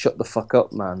of shut the fuck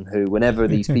up man who, whenever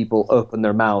these people open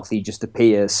their mouth, he just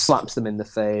appears, slaps them in the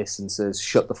face and says,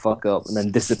 shut the fuck up, and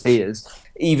then disappears.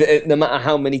 Even no matter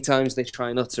how many times they try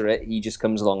and utter it, he just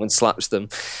comes along and slaps them.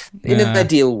 In an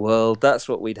ideal world, that's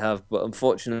what we'd have. But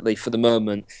unfortunately, for the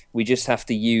moment, we just have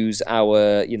to use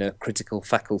our, critical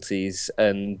faculties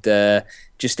and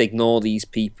just ignore these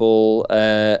people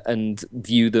and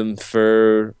view them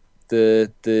for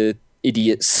the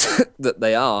idiots that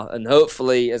they are. And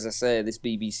hopefully, as I say, this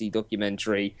BBC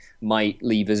documentary might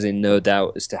leave us in no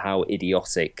doubt as to how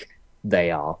idiotic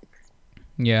they are.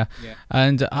 Yeah.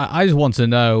 And I just want to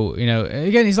know,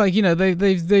 again, it's like,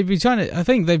 they've been trying to, I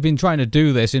think they've been trying to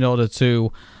do this in order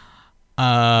to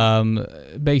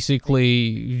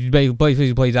basically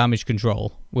play damage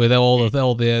control with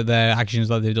all their actions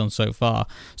that they've done so far.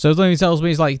 So something tells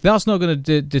me is like, that's not going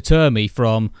to deter me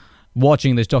from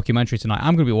watching this documentary tonight.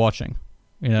 I'm going to be watching,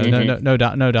 no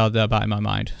doubt about it in my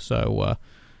mind. So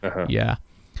yeah.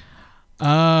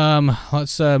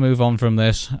 Let's move on from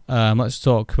this. Let's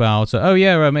talk about. Have you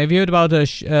heard about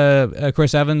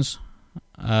Chris Evans?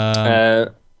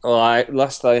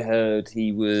 Last I heard,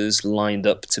 he was lined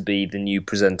up to be the new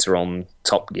presenter on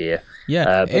Top Gear.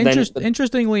 Yeah,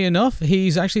 interestingly enough,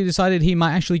 he's actually decided he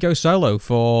might actually go solo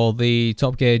for the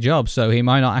Top Gear job, so he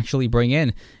might not actually bring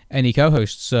in any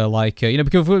co-hosts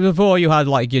because before you had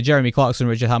like your Jeremy Clarkson,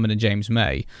 Richard Hammond, and James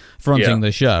May fronting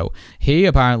the show. He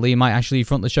apparently might actually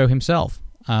front the show himself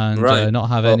and not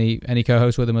have any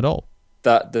co-hosts with him at all.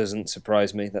 That doesn't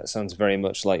surprise me. That sounds very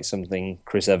much like something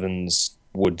Chris Evans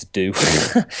would do,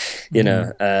 because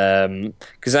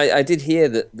I did hear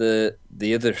that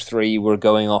the other three were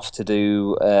going off to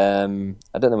do I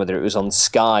don't know whether it was on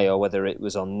Sky or whether it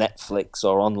was on Netflix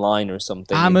or online or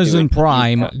something. Amazon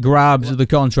Prime grabbed the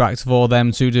contract for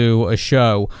them to do a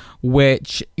show,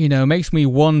 which makes me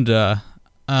wonder.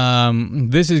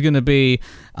 This is going to be.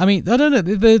 I mean, I don't know.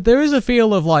 There is a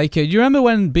feel of like. Do you remember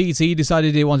when BT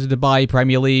decided they wanted to buy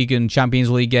Premier League and Champions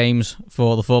League games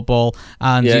for the football,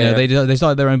 and they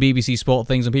started their own BBC Sport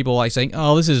things, and people were like saying,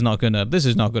 "Oh, this is not gonna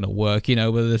work,"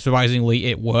 but surprisingly,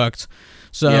 it worked.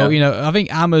 So I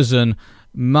think Amazon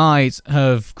might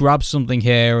have grabbed something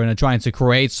here and are trying to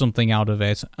create something out of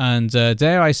it. And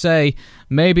dare I say,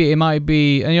 maybe it might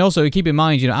be. And you also keep in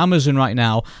mind, Amazon right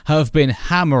now have been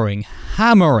hammering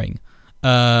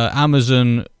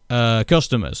Amazon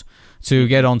customers to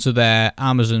get onto their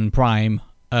Amazon Prime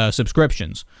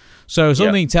subscriptions. So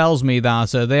something tells me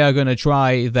that they are going to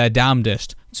try their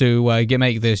damnedest to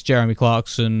make this Jeremy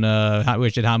Clarkson,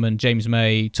 Richard Hammond, James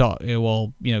May, car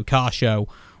show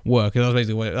work. That's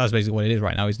basically what it is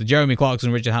right now. It's the Jeremy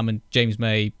Clarkson, Richard Hammond, James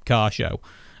May car show.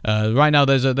 Right now,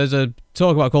 there's a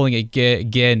talk about calling it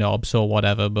gear knobs or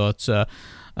whatever, but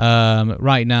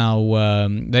right now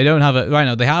they don't have it. Right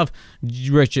now, they have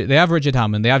Richard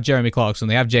Hammond, they have Jeremy Clarkson,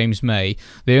 they have James May.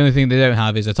 The only thing they don't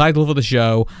have is a title for the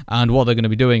show and what they're going to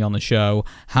be doing on the show,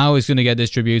 how it's going to get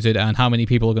distributed, and how many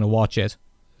people are going to watch it.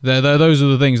 Those are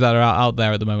the things that are out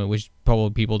there at the moment, which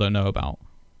probably people don't know about.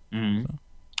 So.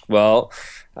 Well,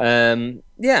 I mean,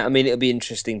 it'll be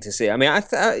interesting to see. I mean,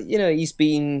 he's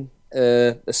been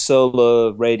a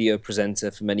solo radio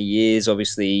presenter for many years.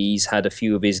 Obviously, he's had a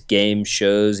few of his game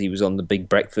shows. He was on The Big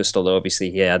Breakfast, although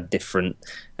obviously he had different,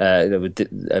 there were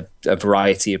a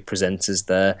variety of presenters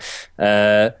there.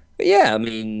 But yeah, I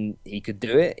mean, he could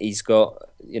do it. He's got,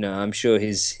 I'm sure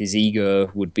his ego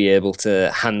would be able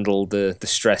to handle the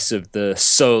stress of the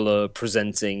solo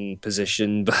presenting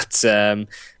position. But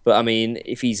I mean,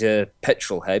 if he's a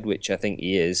petrol head, which I think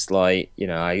he is, I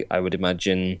would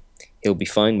imagine he'll be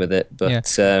fine with it.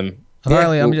 But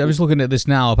apparently, I'm just looking at this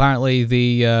now. Apparently,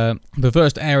 the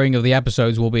first airing of the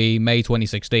episodes will be May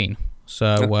 2016.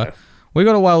 So we've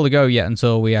got a while to go yet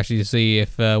until we actually see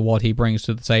if what he brings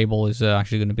to the table is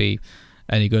actually going to be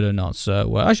any good or not.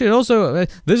 So actually, also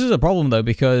this is a problem though,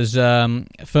 because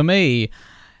for me,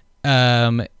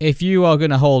 if you are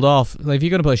going to hold off, if you're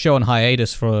going to put a show on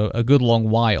hiatus for a good long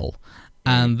while,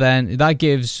 and then that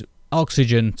gives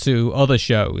oxygen to other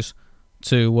shows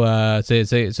to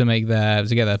get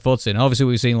their foots in. Obviously,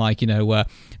 we've seen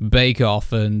Bake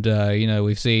Off, and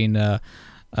we've seen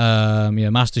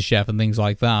MasterChef and things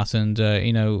like that, and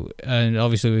and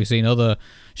obviously we've seen other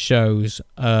shows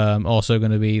also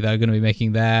going to be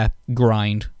making their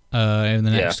grind in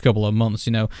the next couple of months.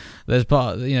 There's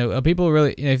people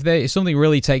really, if something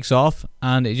really takes off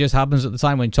and it just happens at the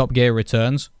time when Top Gear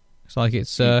returns, it's like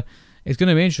it's going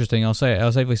to be interesting. I'll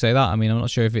safely say that. I mean, I'm not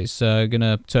sure if it's going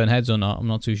to turn heads or not. I'm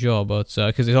not too sure, but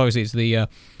because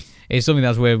it's something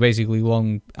that we're basically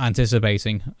long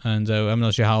anticipating, and I'm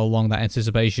not sure how long that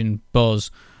anticipation buzz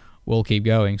will keep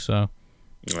going. So,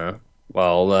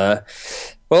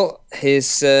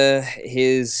 here's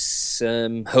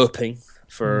hoping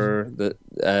for the.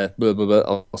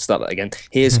 I'll start that again.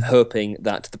 Here's hoping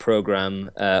that the program,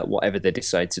 whatever they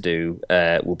decide to do,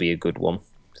 will be a good one.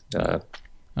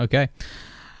 Okay.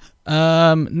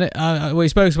 We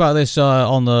spoke about this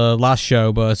on the last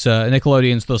show, but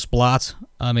Nickelodeon's The Splat.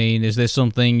 I mean, is this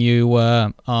something you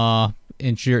are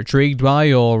intrigued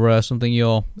by, or something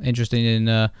you're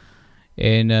interested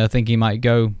thinking you might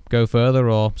go further,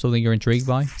 or something you're intrigued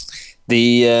by?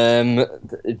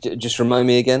 Just remind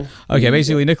me again. Okay,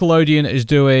 basically Nickelodeon is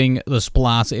doing the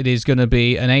Splat. It is going to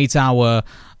be an 8-hour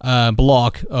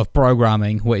block of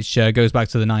programming, which goes back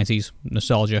to the 90s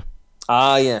nostalgia.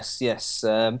 Yes.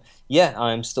 Yeah,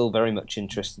 I'm still very much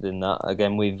interested in that.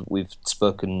 Again, we've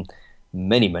spoken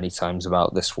many times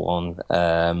about this one,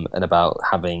 and about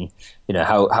having,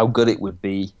 how good it would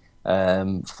be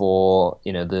for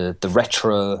the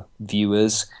retro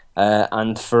viewers,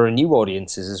 and for new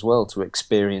audiences as well, to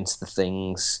experience the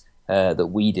things that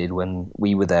we did when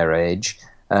we were their age.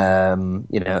 And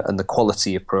the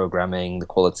quality of programming, the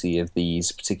quality of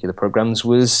these particular programs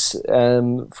was,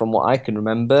 from what I can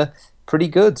remember, pretty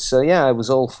good. So yeah, I was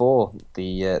all for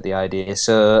the idea.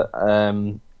 So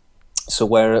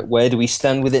where do we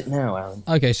stand with it now, Alan?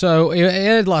 Okay, so it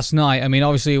aired last night. I mean,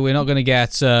 obviously we're not going to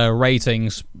get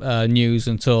ratings news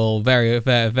until very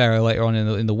later on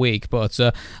in the week, but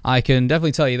I can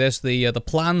definitely tell you this: the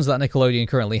plans that Nickelodeon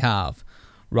currently have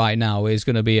right now is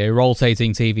going to be a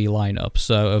rotating TV lineup,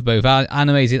 so of both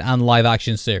animated and live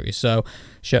action series. So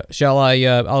shall I?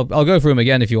 I'll go through them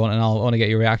again if you want, and I want to get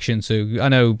your reaction to. I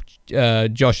know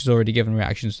Josh has already given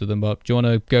reactions to them, but do you want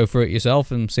to go through it yourself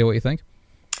and see what you think?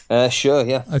 Sure,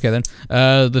 yeah. Okay then.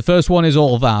 The first one is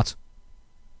All That.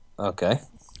 Okay.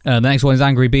 The next one is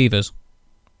Angry Beavers.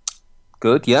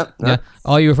 Good, yeah. Yeah.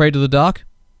 Are You Afraid of the Dark?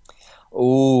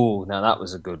 Oh, now that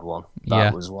was a good one.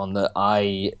 That was one that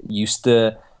I used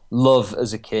to love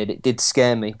as a kid. It did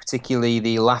scare me, particularly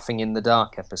the Laughing in the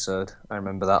Dark episode. I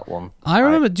remember that one. I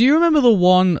remember. Do you remember the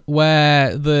one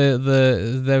where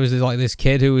there was this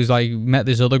kid who was met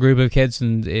this other group of kids,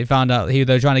 and it found out they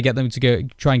were trying to get him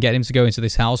to go into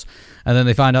this house, and then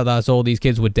they found out that all these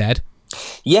kids were dead.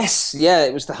 Yes, yeah,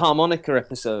 it was the harmonica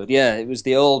episode. Yeah, it was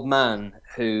the old man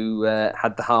who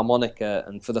had the harmonica,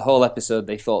 and for the whole episode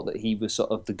they thought that he was sort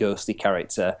of the ghostly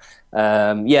character.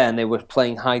 And they were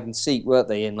playing hide and seek, weren't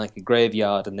they, in like a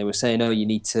graveyard, and they were saying, oh, you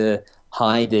need to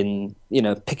hide in,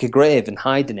 pick a grave and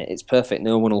hide in it. It's perfect.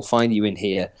 No one will find you in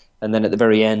here. And then at the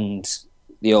very end,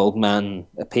 the old man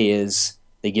appears.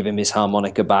 They give him his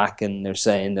harmonica back, and they're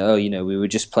saying, oh, we were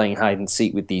just playing hide and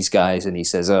seek with these guys. And he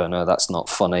says, oh, no, that's not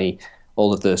funny.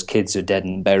 All of those kids are dead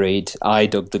and buried. I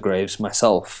dug the graves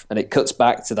myself. And it cuts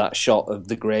back to that shot of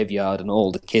the graveyard and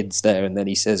all the kids there. And then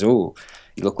he says, oh,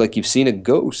 you look like you've seen a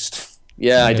ghost.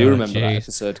 Yeah, I do remember that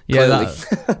episode. Yeah,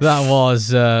 that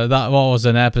was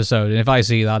an episode, and if I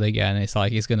see that again, it's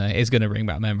gonna bring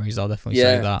back memories. I'll definitely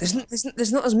say that.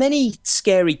 There's not as many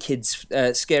scary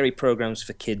programs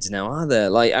for kids now, are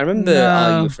there? Like I remember,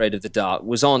 Are You Afraid of the Dark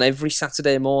was on every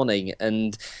Saturday morning,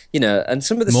 and and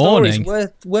some of the stories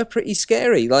were pretty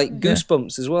scary, like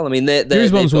Goosebumps as well. I mean,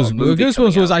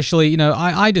 Goosebumps was actually,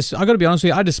 I got to be honest with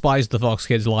you, I despised the Fox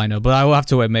Kids lineup, but I will have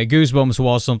to admit, Goosebumps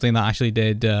was something that actually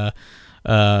did.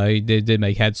 Did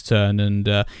make heads turn, and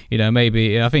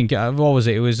maybe I think what was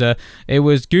it? It was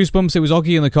Goosebumps. It was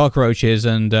Oggy and the Cockroaches,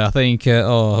 and I think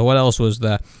what else was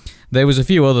there? There was a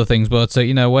few other things, but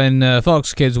when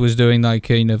Fox Kids was doing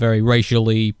very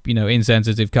racially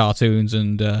insensitive cartoons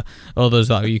and others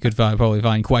that you could probably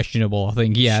find questionable, I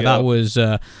think that was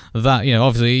that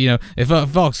obviously if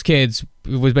Fox Kids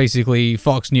was basically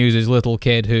Fox News' little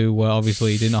kid who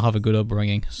obviously did not have a good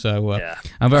upbringing. So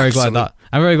I'm very glad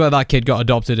that kid got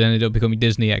adopted and ended up becoming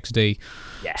Disney XD.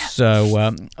 Yeah.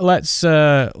 So let's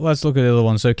look at the other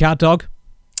one. So Cat Dog.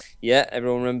 Yeah,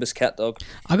 everyone remembers Cat Dog.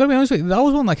 I gotta be honest with you, that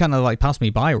was one that kind of passed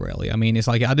me by. Really, I mean, it's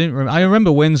like I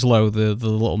remember Winslow, the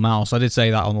little mouse. I did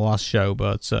say that on the last show,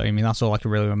 but that's all I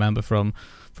can really remember from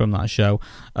that show.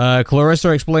 Clarissa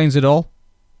Explains It All.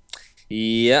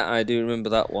 Yeah, I do remember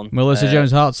that one. Melissa Joan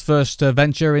Hart's first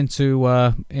venture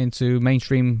into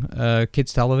mainstream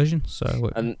kids television.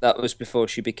 And that was before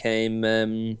she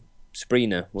became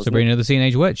Sabrina, wasn't Sabrina the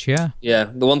Teenage Witch, yeah. Yeah,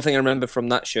 the one thing I remember from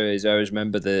that show is I always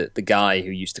remember the guy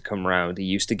who used to come around. He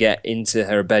used to get into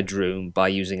her bedroom by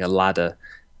using a ladder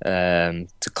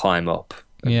to climb up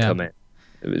and come in.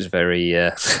 It was very...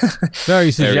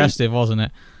 very suggestive, wasn't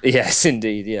it? Yes,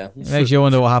 indeed, yeah. It makes you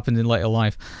wonder what happened in later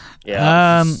life.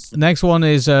 Yeah. Next one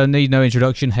is Need No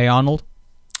Introduction, Hey Arnold.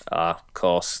 Of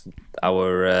course,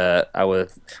 our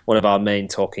one of our main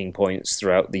talking points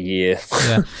throughout the year.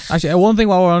 Yeah, actually, one thing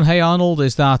while we're on Hey Arnold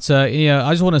is that I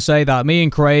just want to say that me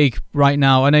and Craig right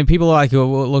now, and then people are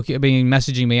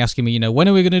messaging me asking me, when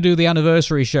are we going to do the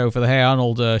anniversary show for the Hey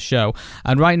Arnold show?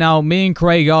 And right now, me and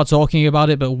Craig are talking about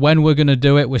it, but when we're going to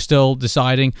do it, we're still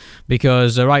deciding,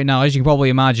 because right now, as you can probably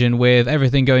imagine, with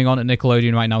everything going on at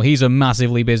Nickelodeon right now, he's a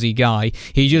massively busy guy.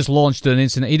 He just launched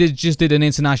just did an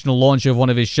international launch of one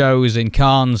of his shows in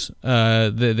Cannes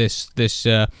this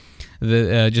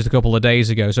just a couple of days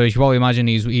ago. So you should probably imagine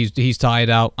he's tired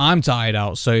out. I'm tired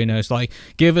out. So it's like,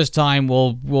 give us time.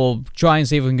 We'll try and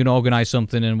see if we can organize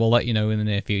something, and we'll let you know in the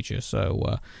near future.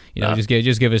 So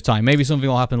just give us time. Maybe something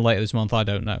will happen later this month. I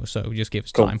don't know. So just give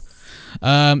us time.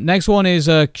 Next one is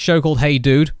a show called Hey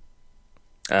Dude.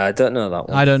 I don't know that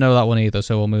one. I don't know that one either,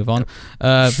 so we'll move on.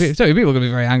 So people are going to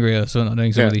be very angry at us for not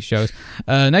doing some of these shows.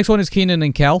 Next one is Keenan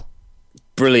and Kel.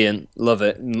 Brilliant. Love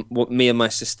it. Me and my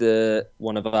sister,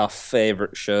 one of our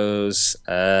favourite shows.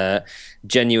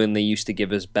 Genuinely used to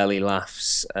give us belly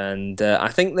laughs. And I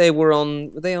think were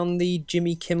they on the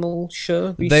Jimmy Kimmel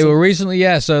show recently? They were recently,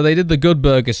 yeah. So they did the Good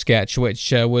Burger sketch,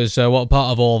 which was what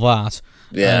part of all that.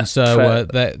 Yeah. And so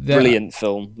brilliant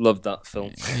film. Loved that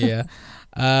film. Yeah.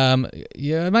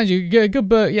 Imagine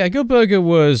Good Burger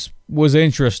was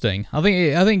interesting. I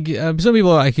think some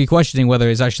people are actually questioning whether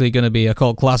it's actually going to be a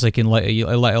cult classic in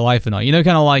later life or not. Kind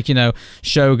of like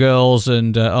Showgirls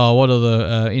and what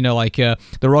other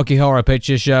the Rocky Horror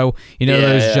Picture Show.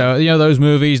 Those those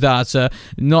movies that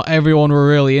not everyone were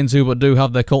really into, but do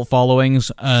have their cult followings.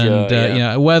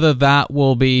 And whether that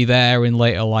will be there in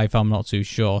later life, I'm not too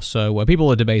sure. So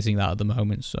people are debating that at the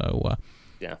moment. So.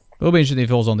 It'll be interesting if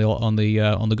it falls on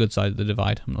the good side of the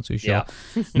divide. I'm not too sure.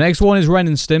 Yeah. Next one is Ren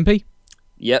and Stimpy.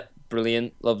 Yep,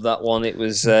 brilliant. Love that one. It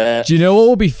was. Do you know what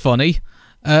would be funny?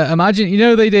 Imagine,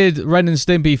 they did Ren and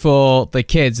Stimpy for the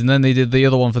kids, and then they did the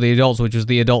other one for the adults, which was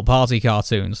the adult party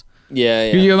cartoons. Yeah.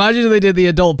 Can you imagine if they did the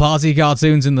adult party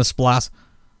cartoons in the Splat?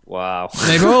 Wow.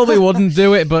 They probably wouldn't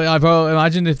do it, but I probably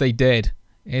imagine if they did.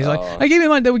 It's like, I keep in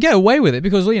mind they would get away with it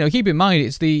because keep in mind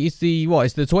it's the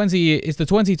 20 to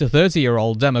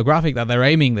 30-year-old demographic that they're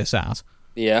aiming this at.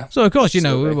 Yeah. So of course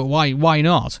why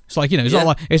not? It's like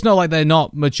it's not like they're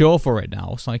not mature for it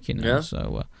now. It's like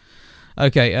So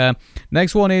okay.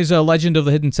 Next one is Legend of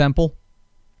the Hidden Temple.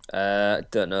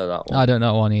 Don't know that one. I don't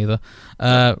know one either.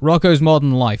 Rocko's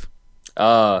Modern Life.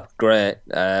 Oh, great.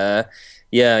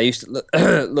 Yeah, I used to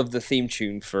love the theme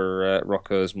tune for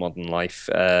Rocko's Modern Life,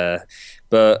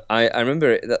 but I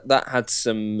remember that had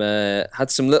some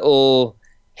little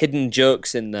hidden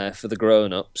jokes in there for the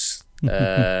grown-ups.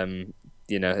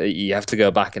 You have to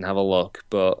go back and have a look,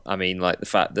 but I mean, like the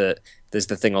fact that there's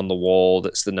the thing on the wall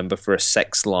that's the number for a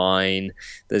sex line.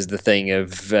 There's the thing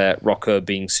of Rocco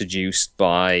being seduced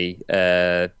by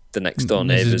the next door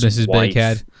neighbor's Mrs. wife.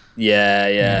 Bighead.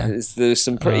 Yeah. There's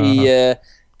some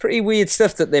pretty weird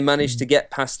stuff that they managed to get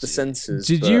past the censors.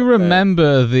 Did you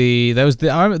remember the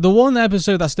one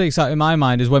episode that sticks out in my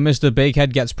mind is when Mr.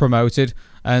 Bighead gets promoted,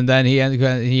 and then he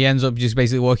ends up just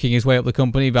basically working his way up the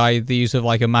company by the use of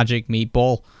like a magic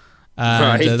meatball.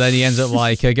 And then he ends up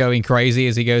like going crazy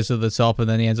as he goes to the top, and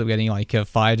then he ends up getting like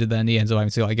fired, and then he ends up having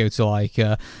to like go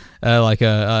to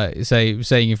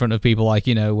saying in front of people like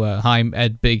hi, I'm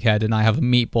Ed Bighead and I have a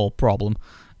meatball problem.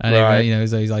 And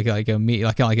so he's like a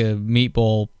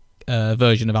meatball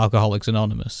version of Alcoholics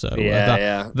Anonymous. So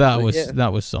that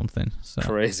was something. So.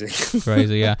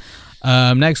 Crazy, yeah.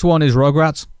 Next one is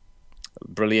Rugrats.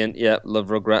 Brilliant, yeah, love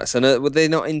Rugrats. And were they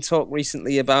not in talk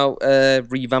recently about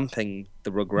revamping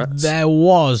the Rugrats? There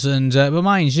was, and but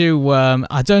mind you,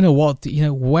 I don't know what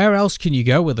where else can you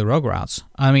go with the Rugrats?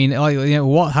 I mean,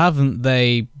 what haven't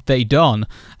they done?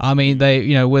 I mean,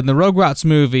 when the Rugrats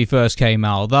movie first came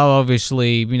out, that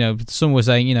obviously, some were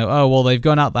saying, oh, well, they've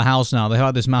gone out the house now. They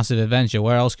had this massive adventure.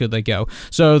 Where else could they go?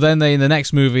 So then in the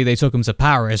next movie, they took them to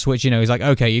Paris, which, is like,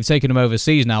 okay, you've taken them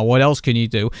overseas now. What else can you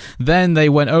do? Then they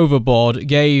went overboard,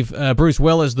 gave Bruce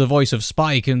Willis the voice of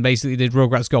Spike, and basically did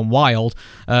Rugrats Gone Wild,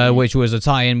 which was a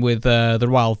tie-in with the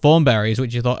Wild Thornberries,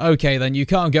 which you thought, okay, then you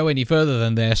can't go any further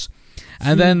than this.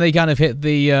 And then they kind of hit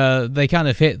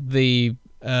the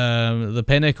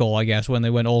pinnacle, I guess, when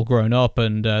they went all grown up,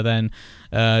 and then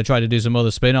tried to do some other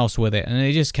spin-offs with it, and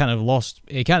it just kind of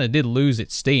did lose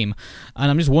its steam. And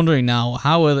I'm just wondering now,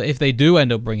 if they do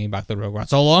end up bringing back the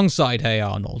Rugrats alongside Hey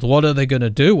Arnold, what are they going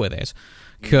to do with it?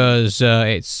 Because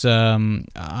it's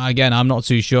again, I'm not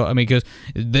too sure. I mean, because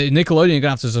the Nickelodeon are going to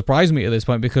have to surprise me at this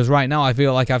point, because right now I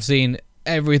feel like I've seen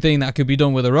everything that could be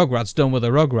done with the Rugrats done with the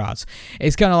Rugrats.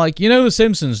 It's kind of like, The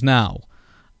Simpsons now,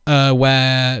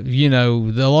 where, a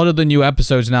lot of the new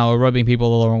episodes now are rubbing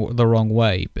people the wrong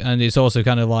way. And it's also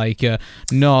kind of like it's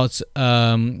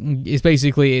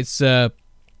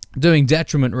doing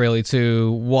detriment really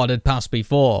to what had passed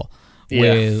before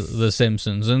with The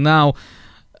Simpsons. And now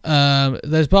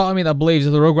there's part of me that believes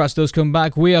if the Rugrats does come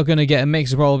back, we are going to get a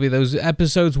mix of probably those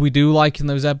episodes we do like and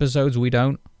those episodes we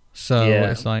don't. So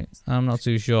it's like, I'm not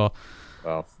too sure.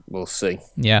 Well, we'll see.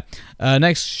 Yeah.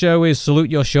 Next show is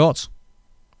Salute Your Shorts.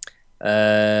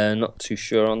 Not too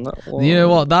sure on that one. You know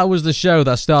what? That was the show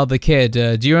that starred the kid.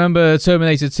 Do you remember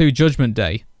Terminator 2 Judgment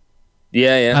Day?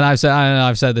 Yeah. And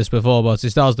I've said this before, but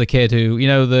it stars the kid who,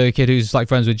 the kid who's like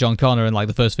friends with John Connor in like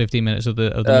the first 15 minutes of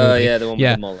the movie. Yeah, the one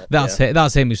with the mullet.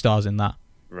 That's him who stars in that.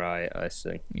 Right, I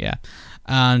see. Yeah.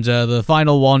 And the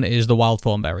final one is the Wild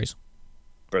Thornberries.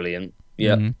 Brilliant.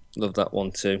 Yeah, love that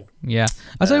one too. Yeah.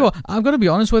 I tell you what, I'm going to be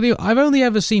honest with you. I've only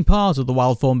ever seen part of the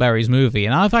Wild Thornberries movie,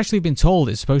 and I've actually been told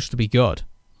it's supposed to be good.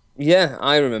 Yeah,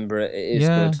 I remember it. It is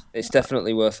good. It's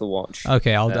definitely worth a watch.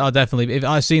 Okay, I'll definitely.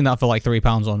 I've seen that for like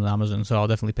 £3 on Amazon, so I'll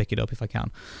definitely pick it up if I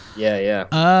can.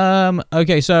 Yeah.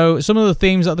 Okay, so some of the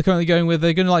themes that they're currently going with,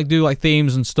 they're going to do like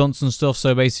themes and stunts and stuff.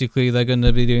 So basically, they're going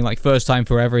to be doing like First Time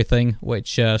for Everything,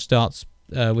 which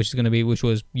which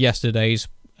was yesterday's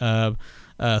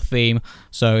theme.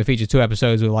 So it featured 2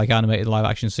 episodes with like animated live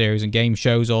action series and game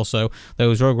shows. Also, there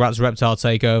was Rugrats Reptile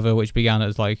Takeover, which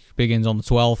begins on the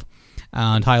 12th.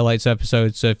 And highlights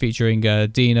episodes featuring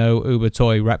Dino, Uber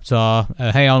Toy,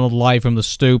 Reptar, Hey Arnold Live from the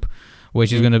Stoop,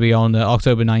 which is going to be on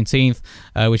October 19th,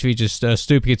 which features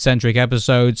Stoop-centric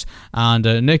episodes. And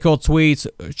Nick or Treat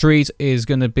is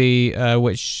going to be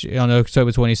which on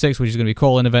October 26th, which is going to be a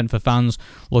call-in event for fans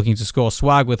looking to score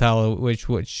swag with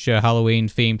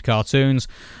Halloween-themed cartoons.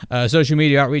 Social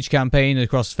media outreach campaign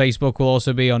across Facebook will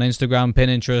also be on Instagram,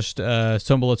 Pinterest,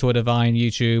 Tumblr, Twitter, Vine,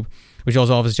 YouTube, which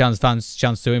also offers fans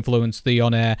chance to influence the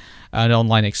on-air and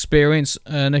online experience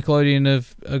Nickelodeon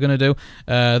are going to do.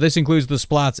 This includes the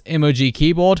Splat emoji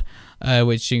keyboard,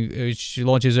 which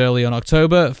launches early on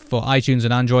October for iTunes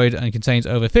and Android and contains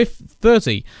over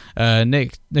 30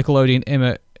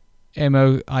 Nickelodeon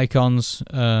emo icons,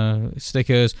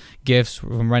 stickers, GIFs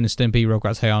from Ren and Stimpy,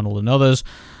 Rugrats, Hey Arnold, and others.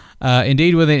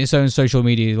 Indeed, within its own social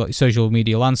media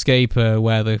landscape,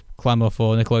 where the clamour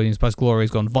for Nickelodeon's past glory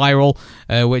has gone viral,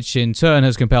 which in turn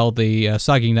has compelled the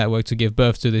sagging network to give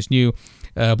birth to this new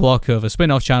block of a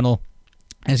spin-off channel.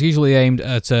 It's usually aimed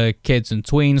at kids and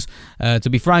tweens. To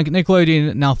be frank,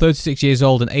 Nickelodeon, now 36 years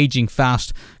old and aging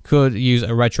fast, could use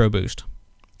a retro boost.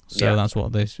 So that's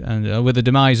what this... And with the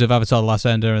demise of Avatar: The Last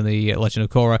Airbender and The Legend of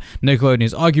Korra, Nickelodeon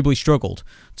has arguably struggled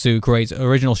to create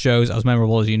original shows as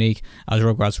memorable as unique as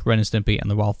Rugrats, Ren and Stimpy,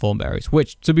 and The Wild Thornberries,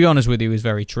 which, to be honest with you, is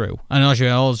very true. And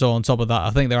actually, also on top of that, I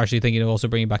think they're actually thinking of also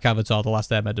bringing back Avatar: The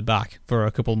Last Airbender back for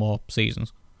a couple more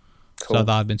seasons. Cool. So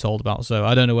that I've been told about. So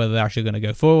I don't know whether they're actually going to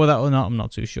go forward with that or not. I'm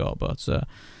not too sure. But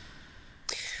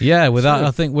with that,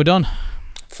 I think we're done.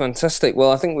 Fantastic.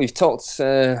 Well, I think we've talked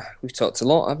a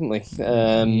lot, haven't we?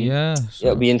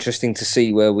 It'll be interesting to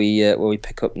see where we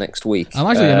pick up next week. I'm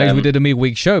actually amazed we did a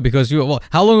midweek show because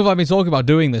how long have I been talking about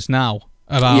doing this now?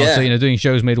 About doing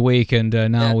shows midweek, and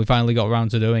now we finally got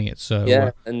around to doing it. So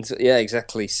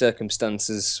exactly.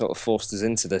 Circumstances sort of forced us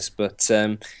into this, but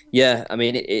I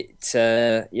mean,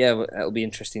 it'll be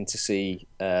interesting to see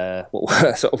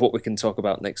what we can talk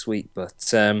about next week.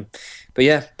 But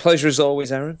yeah, pleasure as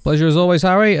always, Aaron. Pleasure as always,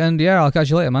 Harry. And I'll catch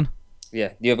you later, man.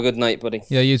 Yeah, you have a good night, buddy.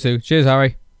 Yeah, you too. Cheers,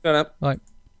 Harry. Shut up. Bye.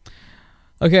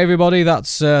 Okay, everybody,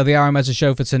 that's the Aaron Meta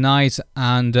show for tonight,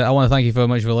 and I want to thank you very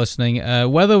much for listening.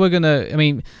 Whether we're going to,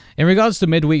 in regards to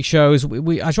midweek shows,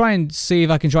 I try and see if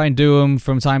I can try and do them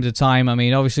from time to time. I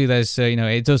mean, obviously, there's,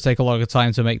 it does take a lot of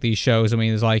time to make these shows. I mean,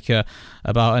 there's like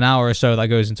about an hour or so that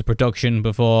goes into production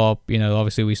before,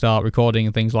 obviously we start recording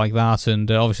and things like that,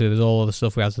 and obviously there's all other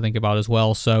stuff we have to think about as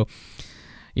well, so...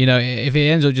 if it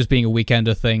ends up just being a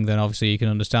weekender thing, then obviously you can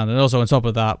understand. And also on top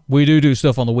of that, we do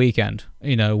stuff on the weekend,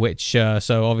 which,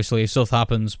 so obviously if stuff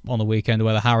happens on the weekend,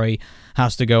 whether Harry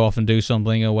has to go off and do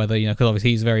something, or whether, because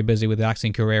obviously he's very busy with the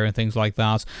acting career and things like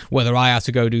that, whether I have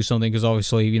to go do something because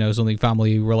obviously, something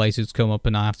family related come up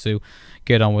and I have to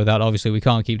get on with that. Obviously we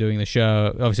can't keep doing the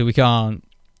show. Obviously we can't.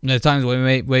 There are times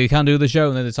where we can do the show,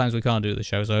 and there are times we can't do the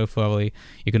show, so hopefully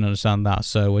you can understand that.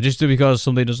 So just because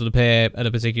something doesn't appear at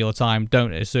a particular time,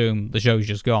 don't assume the show's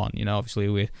just gone. Obviously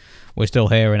we're still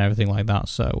here and everything like that.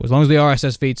 So as long as the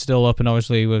RSS feed's still up, and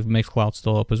obviously with Mixcloud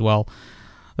still up as well,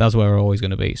 that's where we're always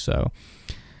going to be. So,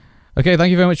 okay,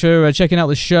 thank you very much for checking out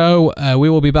the show.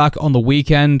 We will be back on the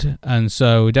weekend, and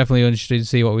so definitely interested to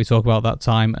see what we talk about that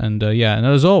time. And and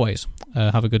as always,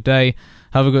 have a good day.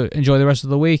 Enjoy the rest of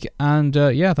the week, and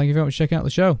thank you very much for checking out the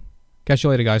show. Catch you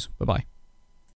later, guys. Bye-bye.